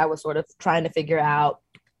me as I was sort of trying to figure out,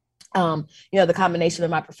 the combination of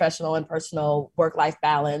my professional and personal work-life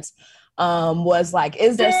balance, was like,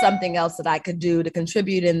 is there something else that I could do to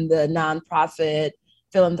contribute in the nonprofit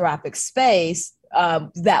philanthropic space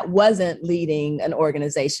that wasn't leading an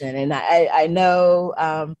organization? And I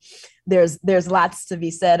know there's lots to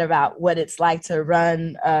be said about what it's like to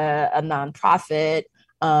run a nonprofit.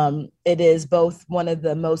 It is both one of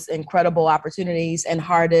the most incredible opportunities and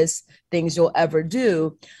hardest things you'll ever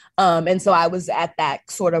do. And so I was at that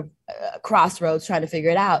sort of crossroads trying to figure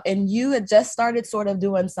it out. And you had just started sort of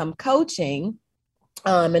doing some coaching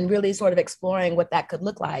and really sort of exploring what that could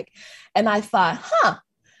look like. And I thought,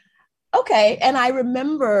 okay. And I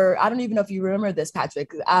remember, I don't even know if you remember this,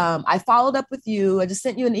 Patrick. I followed up with you. I just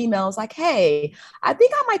sent you an email. It's like, hey, I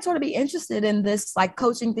think I might sort of be interested in this like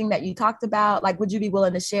coaching thing that you talked about. Like, would you be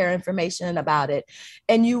willing to share information about it?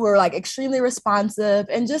 And you were like extremely responsive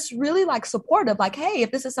and just really like supportive. Like, hey,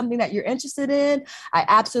 if this is something that you're interested in, I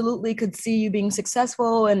absolutely could see you being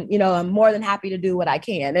successful. And, I'm more than happy to do what I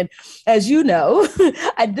can. And as you know,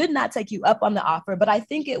 I did not take you up on the offer, but I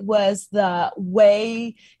think it was the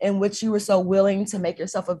way in which you were so willing to make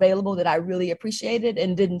yourself available that I really appreciated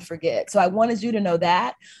and didn't forget. So I wanted you to know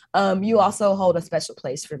that. You also hold a special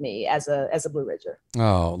place for me as a Blue Ridger.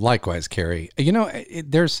 Oh, likewise, Carrie. I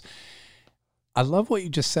love what you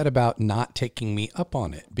just said about not taking me up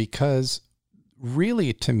on it, because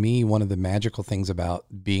really, to me, one of the magical things about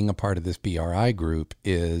being a part of this BRI group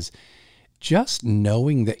is just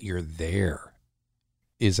knowing that you're there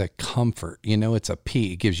is a comfort. It's a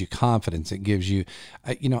peace. It gives you confidence. It gives you,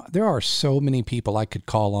 there are so many people I could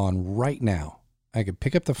call on right now. I could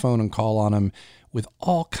pick up the phone and call on them with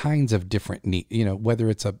all kinds of different needs, whether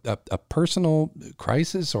it's a personal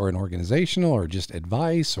crisis or an organizational or just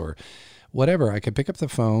advice or whatever. I could pick up the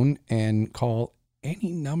phone and call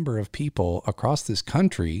any number of people across this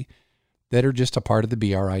country that are just a part of the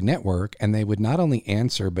BRI network, and they would not only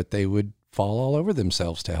answer, but they would fall all over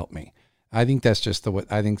themselves to help me. I think that's just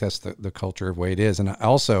the culture of the way it is. And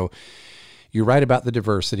also, you're right about the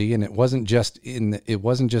diversity, and it wasn't just in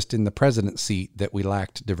the president's seat that we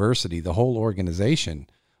lacked diversity. The whole organization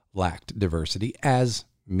lacked diversity, as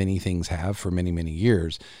many things have for many, many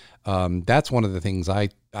years. That's one of the things I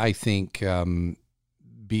think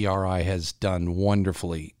BRI has done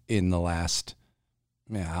wonderfully in the last,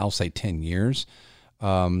 I'll say 10 years.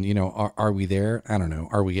 Are we there? I don't know.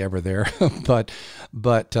 Are we ever there? but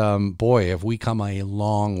boy, have we come a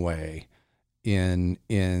long way in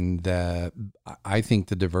I think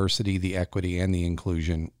the diversity, the equity, and the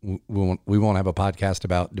inclusion. We won't have a podcast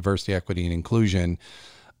about diversity, equity, and inclusion.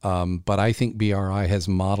 But I think BRI has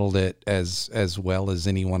modeled it as well as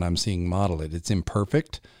anyone I'm seeing model it. It's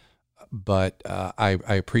imperfect, but I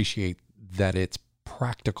appreciate that it's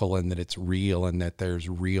practical and that it's real and that there's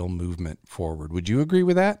real movement forward. Would you agree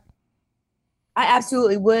with that? I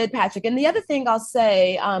absolutely would, Patrick. And the other thing I'll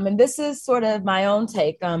say, and this is sort of my own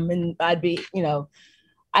take, and I'd be,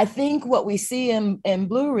 I think what we see in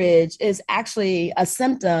Blue Ridge is actually a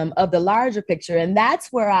symptom of the larger picture. And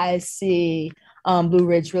that's where I see Blue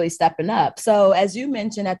Ridge really stepping up. So as you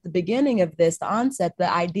mentioned at the beginning of this, the onset, the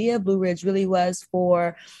idea of Blue Ridge really was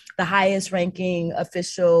for the highest ranking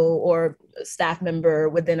official or staff member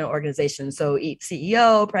within an organization. So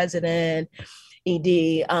CEO, president,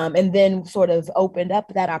 ED, and then sort of opened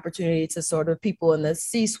up that opportunity to sort of people in the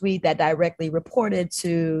C-suite that directly reported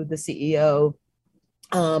to the CEO.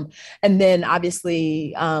 And then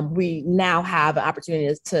obviously we now have an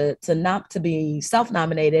opportunity to be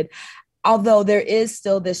self-nominated, although there is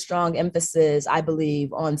still this strong emphasis, I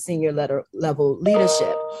believe, on senior level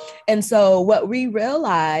leadership. And so what we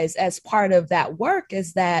realized as part of that work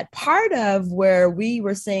is that part of where we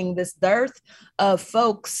were seeing this dearth of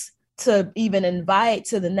folks to even invite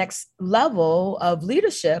to the next level of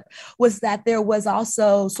leadership was that there was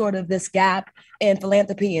also sort of this gap in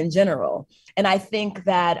philanthropy in general. And I think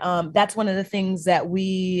that that's one of the things that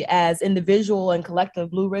we as individual and collective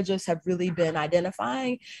Blue Ridgers have really been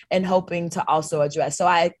identifying and hoping to also address. So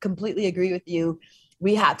I completely agree with you.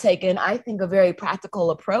 We have taken, I think, a very practical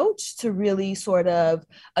approach to really sort of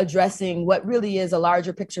addressing what really is a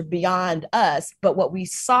larger picture beyond us. But what we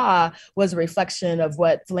saw was a reflection of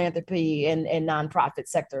what philanthropy and nonprofit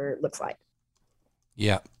sector looks like.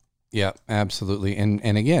 Yeah, absolutely.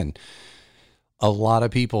 And again, a lot of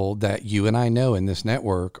people that you and I know in this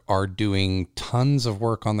network are doing tons of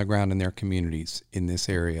work on the ground in their communities in this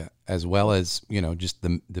area, as well as, just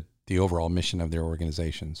the overall mission of their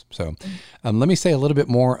organizations. So let me say a little bit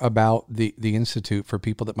more about the Institute for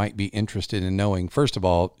people that might be interested in knowing. First of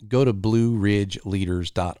all, go to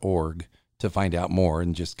blueridgeleaders.org to find out more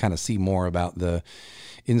and just kind of see more about the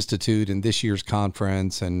Institute and this year's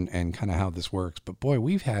conference and kind of how this works. But boy,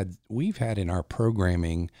 we've had in our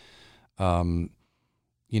programming, DeWitt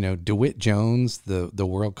Jones, the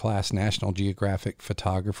world-class National Geographic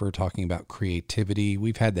photographer, talking about creativity.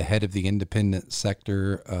 We've had the head of the independent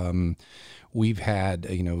sector. We've had,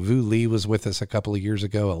 Vu Lee was with us a couple of years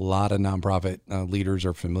ago. A lot of nonprofit leaders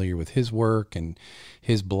are familiar with his work and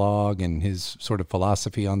his blog and his sort of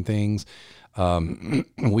philosophy on things.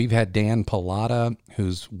 We've had Dan Pallotta,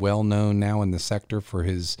 who's well known now in the sector for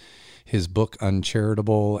his book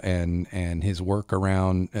Uncharitable and his work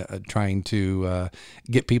around trying to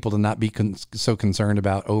get people to not be so concerned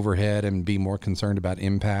about overhead and be more concerned about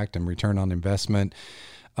impact and return on investment.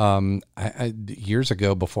 Years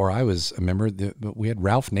ago, before I was a member, we had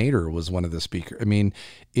Ralph Nader was one of the speakers. I mean,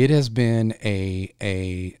 it has been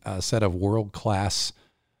a set of world-class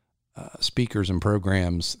speakers and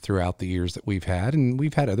programs throughout the years that we've had. And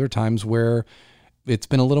we've had other times where it's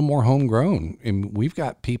been a little more homegrown, and we've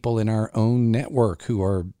got people in our own network who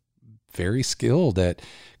are very skilled at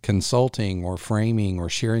consulting or framing or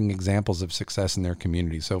sharing examples of success in their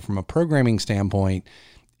community. So from a programming standpoint,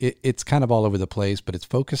 it's kind of all over the place, but it's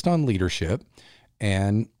focused on leadership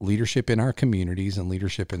and leadership in our communities and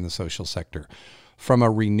leadership in the social sector. From a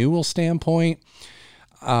renewal standpoint,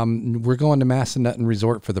 we're going to Massanutten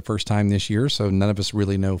Resort for the first time this year, so none of us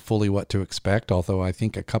really know fully what to expect, although I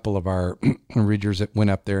think a couple of our Ridgers that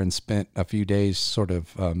went up there and spent a few days sort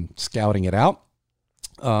of scouting it out.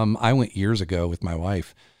 I went years ago with my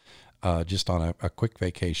wife just on a quick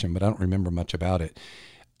vacation, but I don't remember much about it.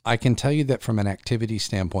 I can tell you that from an activity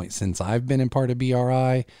standpoint, since I've been in part of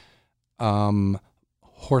BRI,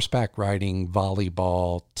 horseback riding,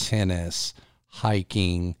 volleyball, tennis,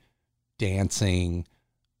 hiking, dancing,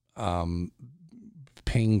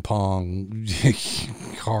 ping pong,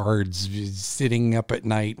 cards, sitting up at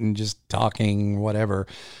night and just talking, whatever.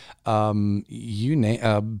 Paddle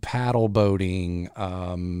boating,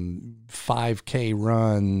 5K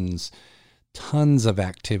runs, tons of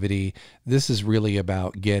activity. This is really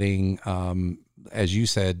about getting, as you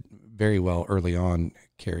said very well early on,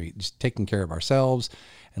 Carrie, just taking care of ourselves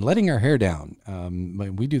and letting our hair down.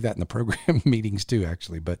 We do that in the program meetings too,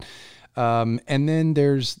 actually, but and then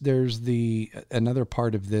there's another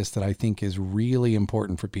part of this that I think is really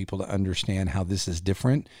important for people to understand how this is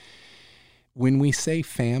different. when we say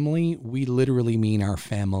family, we literally mean our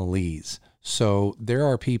families. So there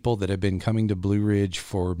are people that have been coming to Blue Ridge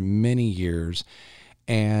for many years,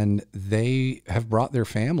 and they have brought their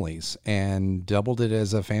families and doubled it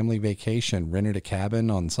as a family vacation, rented a cabin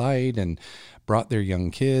on site and brought their young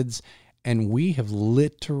kids. And we have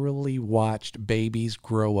literally watched babies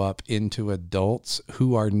grow up into adults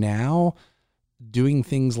who are now doing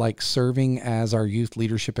things like serving as our Youth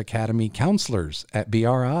Leadership Academy counselors at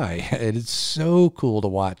BRI. It is so cool to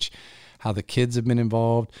watch how the kids have been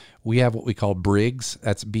involved. We have what we call Briggs.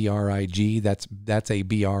 That's B-R-I-G. That's a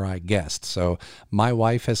BRI guest. So my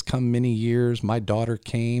wife has come many years. My daughter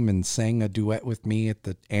came and sang a duet with me at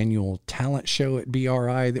the annual talent show at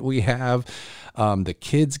BRI that we have. The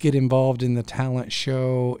kids get involved in the talent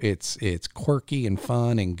show. It's quirky and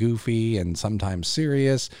fun and goofy and sometimes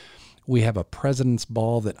serious. We have a president's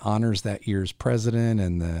ball that honors that year's president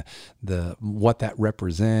and the what that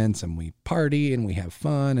represents, and we party and we have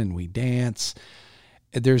fun and we dance.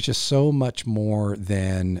 There's just so much more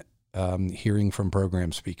than hearing from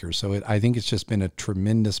program speakers. So I think it's just been a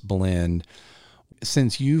tremendous blend.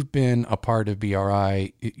 Since you've been a part of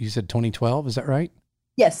BRI, you said 2012, is that right?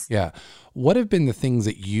 Yes. Yeah. What have been the things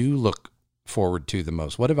that you look forward to the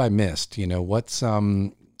most? What have I missed?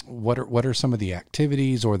 What are some of the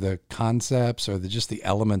activities or the concepts or just the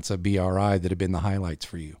elements of BRI that have been the highlights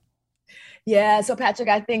for you? Yeah. So Patrick,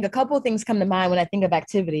 I think a couple of things come to mind when I think of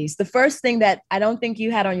activities. The first thing that I don't think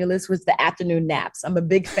you had on your list was the afternoon naps. I'm a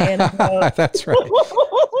big fan of those. That's right.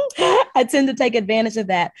 I tend to take advantage of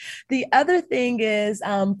that. The other thing is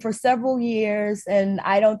for several years, and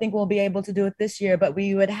I don't think we'll be able to do it this year, but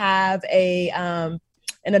we would have an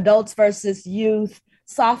adults versus youth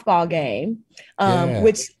softball game,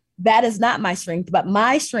 which that is not my strength, but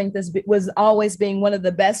my strength was always being one of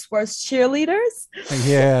the best, worst cheerleaders.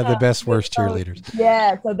 Yeah, the best, worst cheerleaders.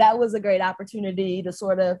 Yeah, so that was a great opportunity to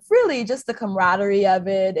sort of really just the camaraderie of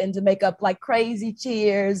it and to make up like crazy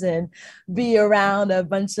cheers and be around a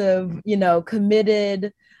bunch of,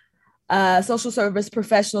 committed social service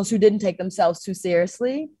professionals who didn't take themselves too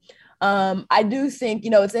seriously. I do think,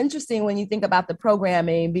 it's interesting when you think about the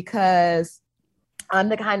programming because I'm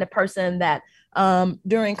the kind of person that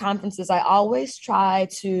during conferences, I always try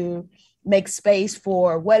to make space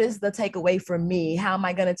for what is the takeaway for me? How am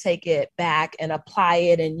I going to take it back and apply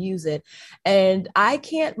it and use it? And I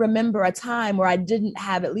can't remember a time where I didn't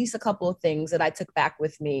have at least a couple of things that I took back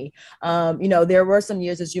with me. There were some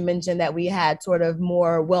years, as you mentioned, that we had sort of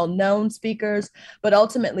more well-known speakers, but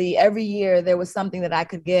ultimately every year there was something that I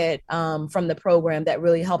could get from the program that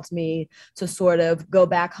really helped me to sort of go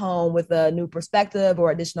back home with a new perspective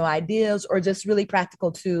or additional ideas or just really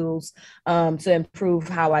practical tools to improve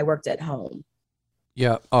how I worked at home.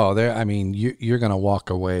 Yeah. Oh, you're going to walk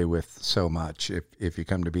away with so much if you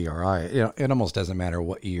come to BRI. It almost doesn't matter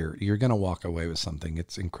what year. You're going to walk away with something.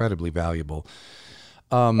 It's incredibly valuable.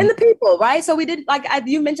 And the people, right? So we did,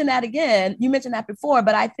 you mentioned that again. You mentioned that before,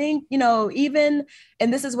 but I think, even,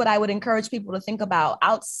 and this is what I would encourage people to think about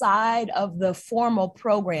outside of the formal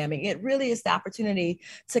programming, it really is the opportunity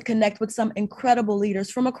to connect with some incredible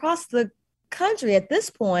leaders from across the country at this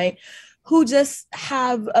point who just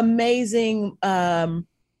have amazing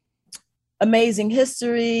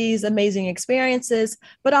histories, amazing experiences,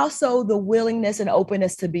 but also the willingness and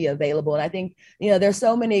openness to be available. And I think, there's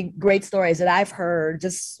so many great stories that I've heard,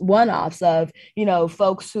 just one-offs of,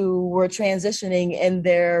 folks who were transitioning in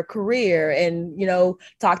their career and,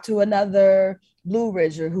 talk to another Blue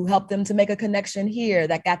Ridger who helped them to make a connection here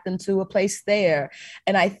that got them to a place there.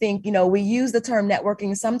 And I think, we use the term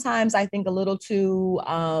networking sometimes, I think a little too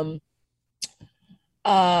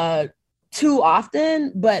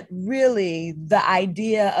often, but really the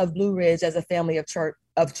idea of Blue Ridge as a family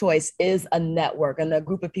of choice is a network and a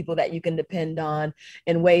group of people that you can depend on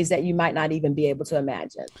in ways that you might not even be able to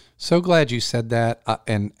imagine. So glad you said that.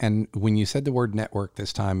 And when you said the word network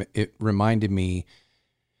this time, it reminded me,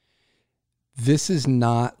 this is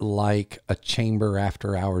not like a chamber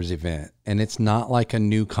after hours event. And it's not like a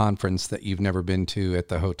new conference that you've never been to at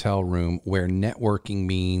the hotel room where networking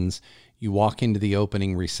means you walk into the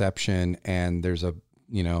opening reception and there's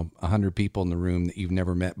 100 people in the room that you've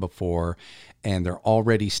never met before, and they're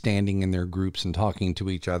already standing in their groups and talking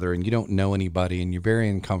to each other, and you don't know anybody, and you're very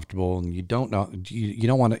uncomfortable, and you don't want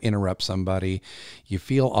to interrupt somebody. You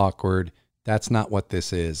feel awkward. That's not what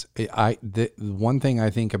this is. The one thing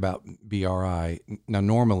I think about BRI, now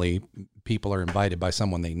normally people are invited by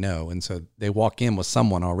someone they know, and so they walk in with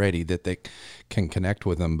someone already that they can connect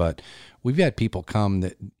with them. But we've had people come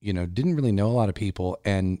that, didn't really know a lot of people,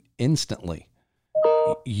 and instantly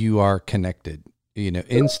you are connected,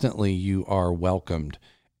 instantly you are welcomed.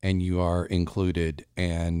 and you are included.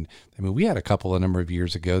 And I mean, we had a number of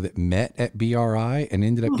years ago that met at BRI and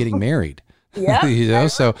ended up getting married. Yeah. You know,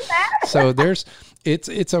 so there's,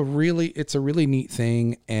 it's a really neat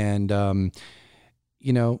thing. And,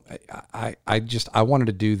 you know, I wanted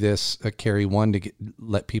to do this, Carrie, one, to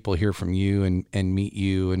let people hear from you and meet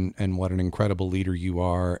you and what an incredible leader you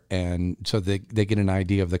are. And so they get an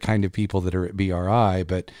idea of the kind of people that are at BRI,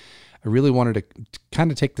 but I really wanted to kind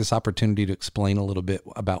of take this opportunity to explain a little bit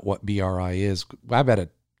about what BRI is. I've had a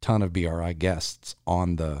ton of BRI guests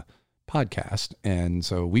on the podcast, and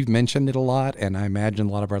so we've mentioned it a lot, and I imagine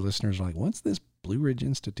a lot of our listeners are like, what's this Blue Ridge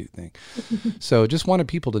Institute thing? So just wanted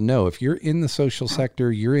people to know, if you're in the social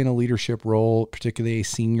sector, you're in a leadership role, particularly a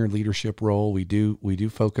senior leadership role, we do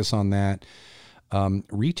focus on that.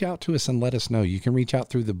 Reach out to us and let us know. You can reach out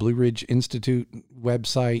through the Blue Ridge Institute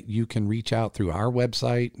website. You can reach out through our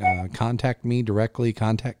website, contact me directly,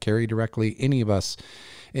 contact Carrie directly, any of us.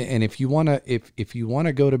 And if you want to, if you want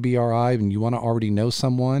to go to BRI and you want to already know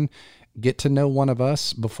someone, get to know one of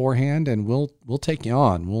us beforehand, and we'll take you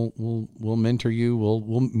on. We'll mentor you.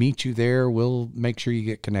 We'll meet you there. We'll make sure you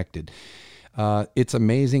get connected. It's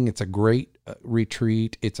amazing. It's a great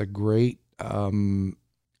retreat. It's a great,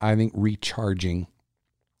 I think, recharging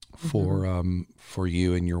for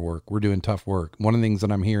you and your work. We're doing tough work. One of the things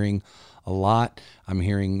that I'm hearing a lot, I'm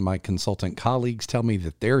hearing my consultant colleagues tell me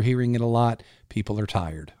that they're hearing it a lot. People are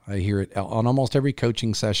tired. I hear it on almost every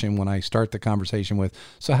coaching session when I start the conversation with,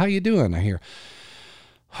 so how you doing? I hear,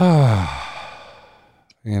 and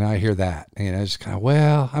I hear that. And I just kind of,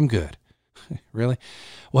 well, I'm good. Really?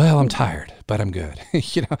 Well, I'm tired, but I'm good.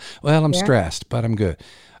 You know, well, I'm stressed, but I'm good.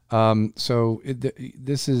 So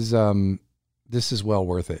this is well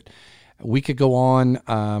worth it. We could go on.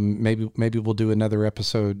 Maybe we'll do another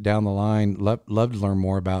episode down the line. Love to learn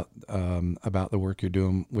more about the work you're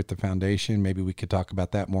doing with the foundation. Maybe we could talk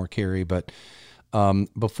about that more, Carrie. But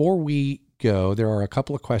before we go, there are a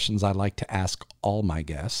couple of questions I like to ask all my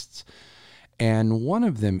guests. And one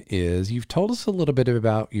of them is, you've told us a little bit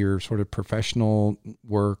about your sort of professional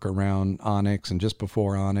work around Onyx and just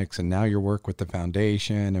before Onyx, and now your work with the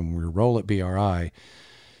foundation and your role at BRI.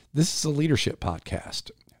 This is a leadership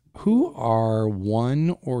podcast. Who are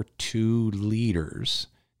one or two leaders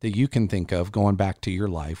that you can think of going back to your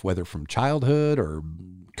life, whether from childhood or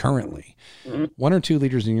currently, one or two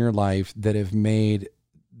leaders in your life that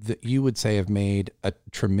you would say have made a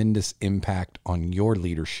tremendous impact on your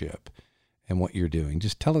leadership and what you're doing?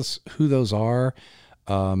 Just tell us who those are,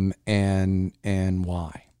 and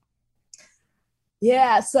why.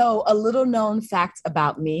 Yeah. So a little known fact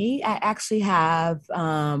about me, I actually have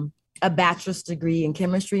a bachelor's degree in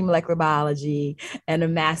chemistry, molecular biology, and a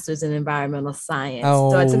master's in environmental science.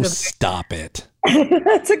 Oh, stop it.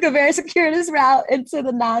 I took a very circuitous route into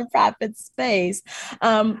the nonprofit space.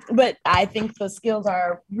 But I think the skills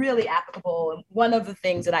are really applicable. And one of the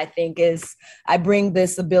things that I think is I bring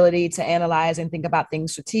this ability to analyze and think about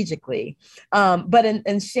things strategically. But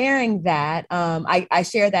in sharing that, I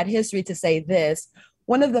share that history to say this.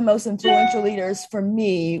 One of the most influential leaders for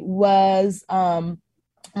me was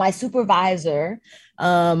my supervisor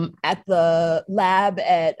at the lab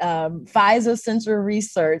at Pfizer Central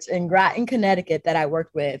Research in Groton, Connecticut that I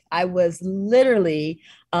worked with. I was literally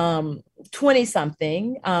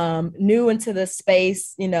 20-something, new into the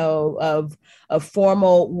space, of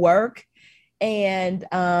formal work, and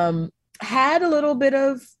had a little bit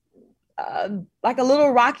of like a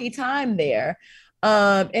little rocky time there.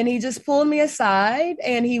 And he just pulled me aside,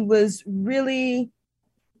 and he was really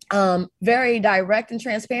very direct and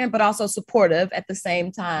transparent, but also supportive at the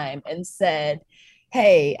same time, and said,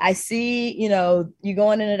 hey, I see, you're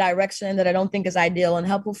going in a direction that I don't think is ideal and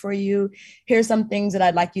helpful for you. Here's some things that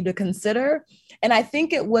I'd like you to consider. And I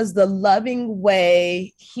think it was the loving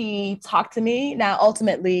way he talked to me. Now,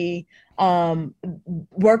 ultimately,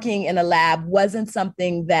 working in a lab wasn't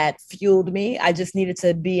something that fueled me. I just needed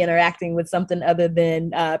to be interacting with something other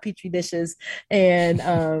than Petri dishes and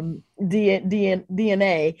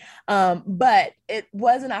DNA. But it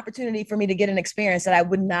was an opportunity for me to get an experience that I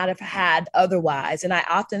would not have had otherwise. And I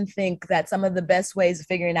often think that some of the best ways of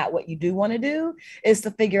figuring out what you do want to do is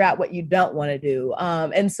to figure out what you don't want to do.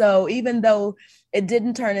 And so even though it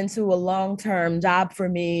didn't turn into a long-term job for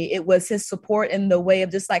me, it was his support in the way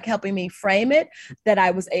of just like helping me frame it that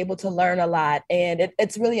I was able to learn a lot. And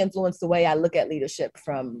it's really influenced the way I look at leadership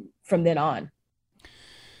from then on.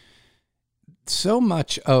 So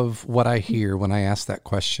much of what I hear when I ask that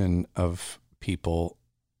question of people,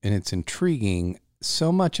 and it's intriguing,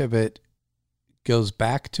 so much of it goes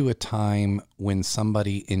back to a time when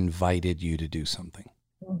somebody invited you to do something.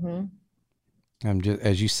 Mm-hmm.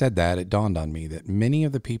 As you said that, it dawned on me that many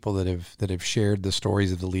of the people that have shared the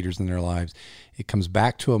stories of the leaders in their lives, it comes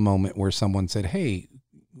back to a moment where someone said, "Hey,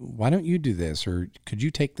 why don't you do this?" Or "Could you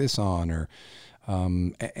take this on?" Or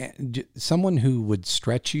someone who would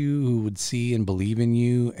stretch you, who would see and believe in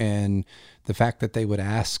you. And the fact that they would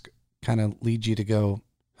ask kind of leads you to go,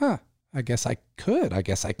 "Huh, I guess I could. I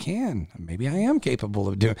guess I can. Maybe I am capable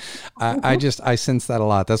of doing." I sense that a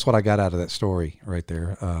lot. That's what I got out of that story right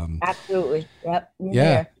there. Absolutely. Yep.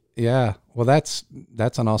 Yeah. Yeah. Well, that's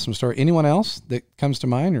an awesome story. Anyone else that comes to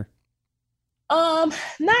mind, or?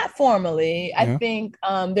 Not formally. Yeah. I think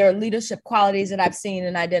there are leadership qualities that I've seen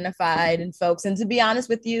and identified in folks. And to be honest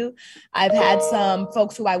with you, I've had some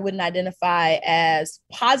folks who I wouldn't identify as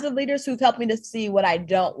positive leaders who've helped me to see what I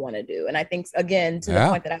don't want to do. And I think, again, to the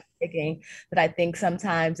point that I'm making, that I think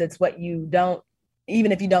sometimes it's what you don't,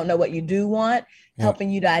 even if you don't know what you do want,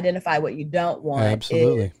 helping you to identify what you don't want.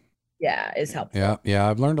 Absolutely. Is helpful. Yeah.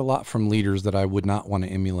 I've learned a lot from leaders that I would not want to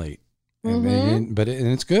emulate. But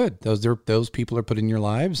it's good. Those people are put in your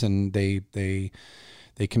lives, and they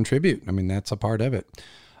contribute. I mean, that's a part of it.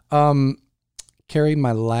 Carrie,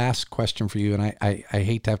 my last question for you, and I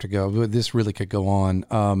hate to have to go, but this really could go on.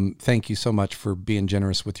 Thank you so much for being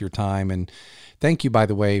generous with your time, and thank you, by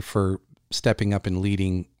the way, for stepping up and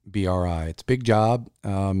leading BRI. It's a big job.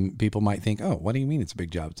 People might think, "Oh, what do you mean it's a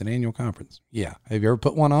big job? It's an annual conference." Yeah. Have you ever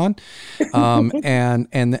put one on?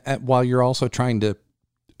 And while you're also trying to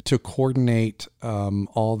coordinate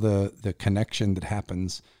all the connection that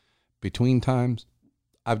happens between times.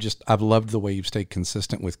 I've loved the way you've stayed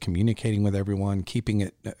consistent with communicating with everyone, keeping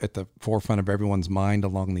it at the forefront of everyone's mind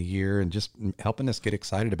along the year, and just helping us get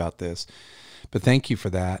excited about this. But thank you for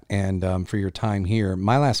that, and for your time here.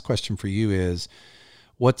 My last question for you is,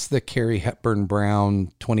 what's the Carrie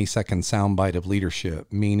Hepburn-Brown 20-second soundbite of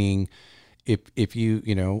leadership? Meaning, if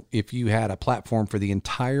you had a platform for the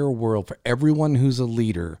entire world, for everyone who's a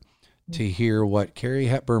leader, to hear what Carrie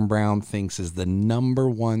Hepburn-Brown thinks is the number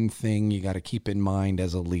one thing you got to keep in mind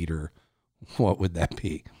as a leader, what would that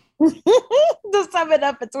be? To sum it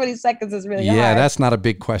up in 20 seconds is really hard. Yeah, that's not a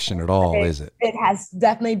big question at all, is it? It has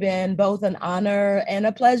definitely been both an honor and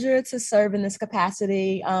a pleasure to serve in this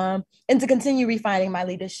capacity, and to continue refining my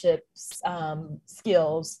leadership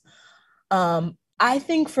skills. I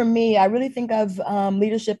think for me, I really think of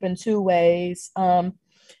leadership in two ways.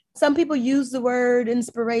 Some people use the word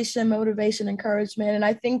inspiration, motivation, encouragement, and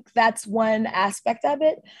I think that's one aspect of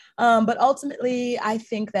it. But ultimately, I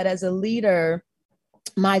think that as a leader,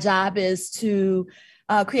 my job is to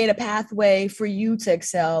create a pathway for you to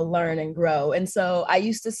excel, learn, and grow. And so I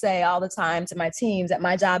used to say all the time to my teams that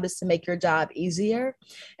my job is to make your job easier.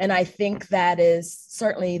 And I think that is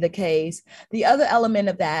certainly the case. The other element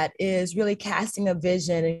of that is really casting a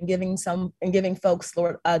vision and giving folks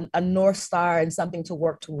a North Star and something to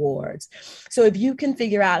work towards. So if you can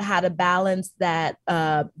figure out how to balance that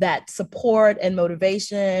support and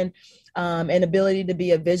motivation, and ability to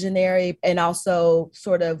be a visionary, and also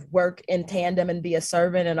sort of work in tandem and be a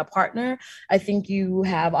servant and a partner, I think you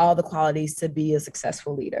have all the qualities to be a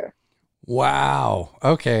successful leader. Wow.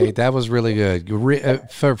 Okay. That was really good.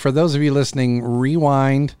 For those of you listening,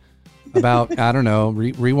 rewind about, I don't know,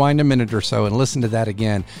 rewind a minute or so and listen to that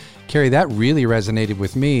again. Carrie, that really resonated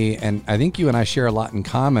with me. And I think you and I share a lot in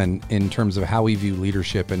common in terms of how we view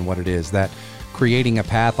leadership and what it is. That creating a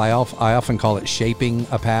path, I often call it shaping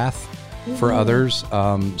a path for others.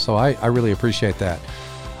 So I really appreciate that.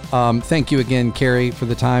 Thank you again, Carrie, for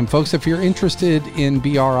the time. Folks, if you're interested in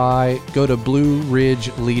BRI, go to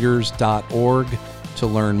blueridgeleaders.org to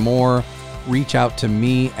learn more. Reach out to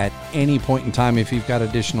me at any point in time if you've got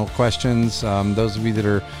additional questions. Those of you that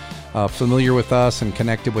are familiar with us and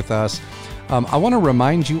connected with us. I want to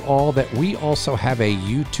remind you all that we also have a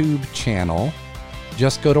YouTube channel.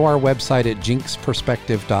 Just go to our website at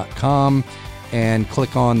jinxperspective.com and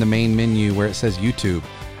click on the main menu where it says YouTube.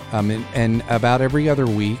 And about every other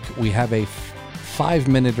week, we have a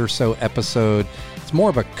 5-minute or so episode. It's more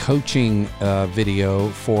of a coaching video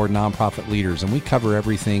for nonprofit leaders. And we cover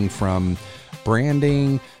everything from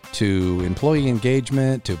branding to employee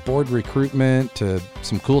engagement to board recruitment to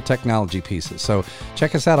some cool technology pieces. So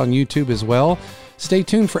check us out on YouTube as well. Stay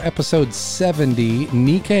tuned for episode 70.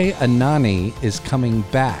 Nike Anani is coming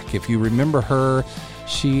back. If you remember her,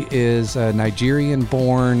 she is a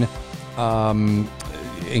Nigerian-born,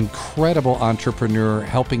 incredible entrepreneur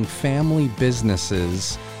helping family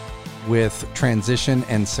businesses with transition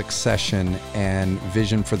and succession and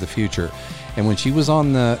vision for the future. And when she was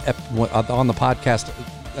on the podcast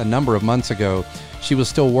a number of months ago, she was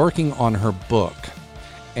still working on her book.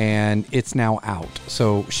 and it's now out.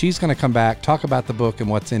 So she's going to come back, talk about the book and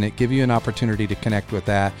what's in it, give you an opportunity to connect with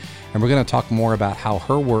that. And we're going to talk more about how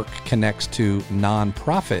her work connects to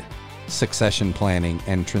nonprofit succession planning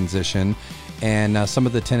and transition, and some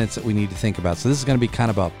of the tenets that we need to think about. So this is going to be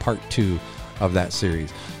kind of a part 2 of that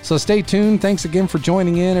series. So stay tuned. Thanks again for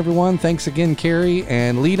joining in, everyone. Thanks again, Carrie,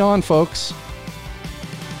 and lead on, folks.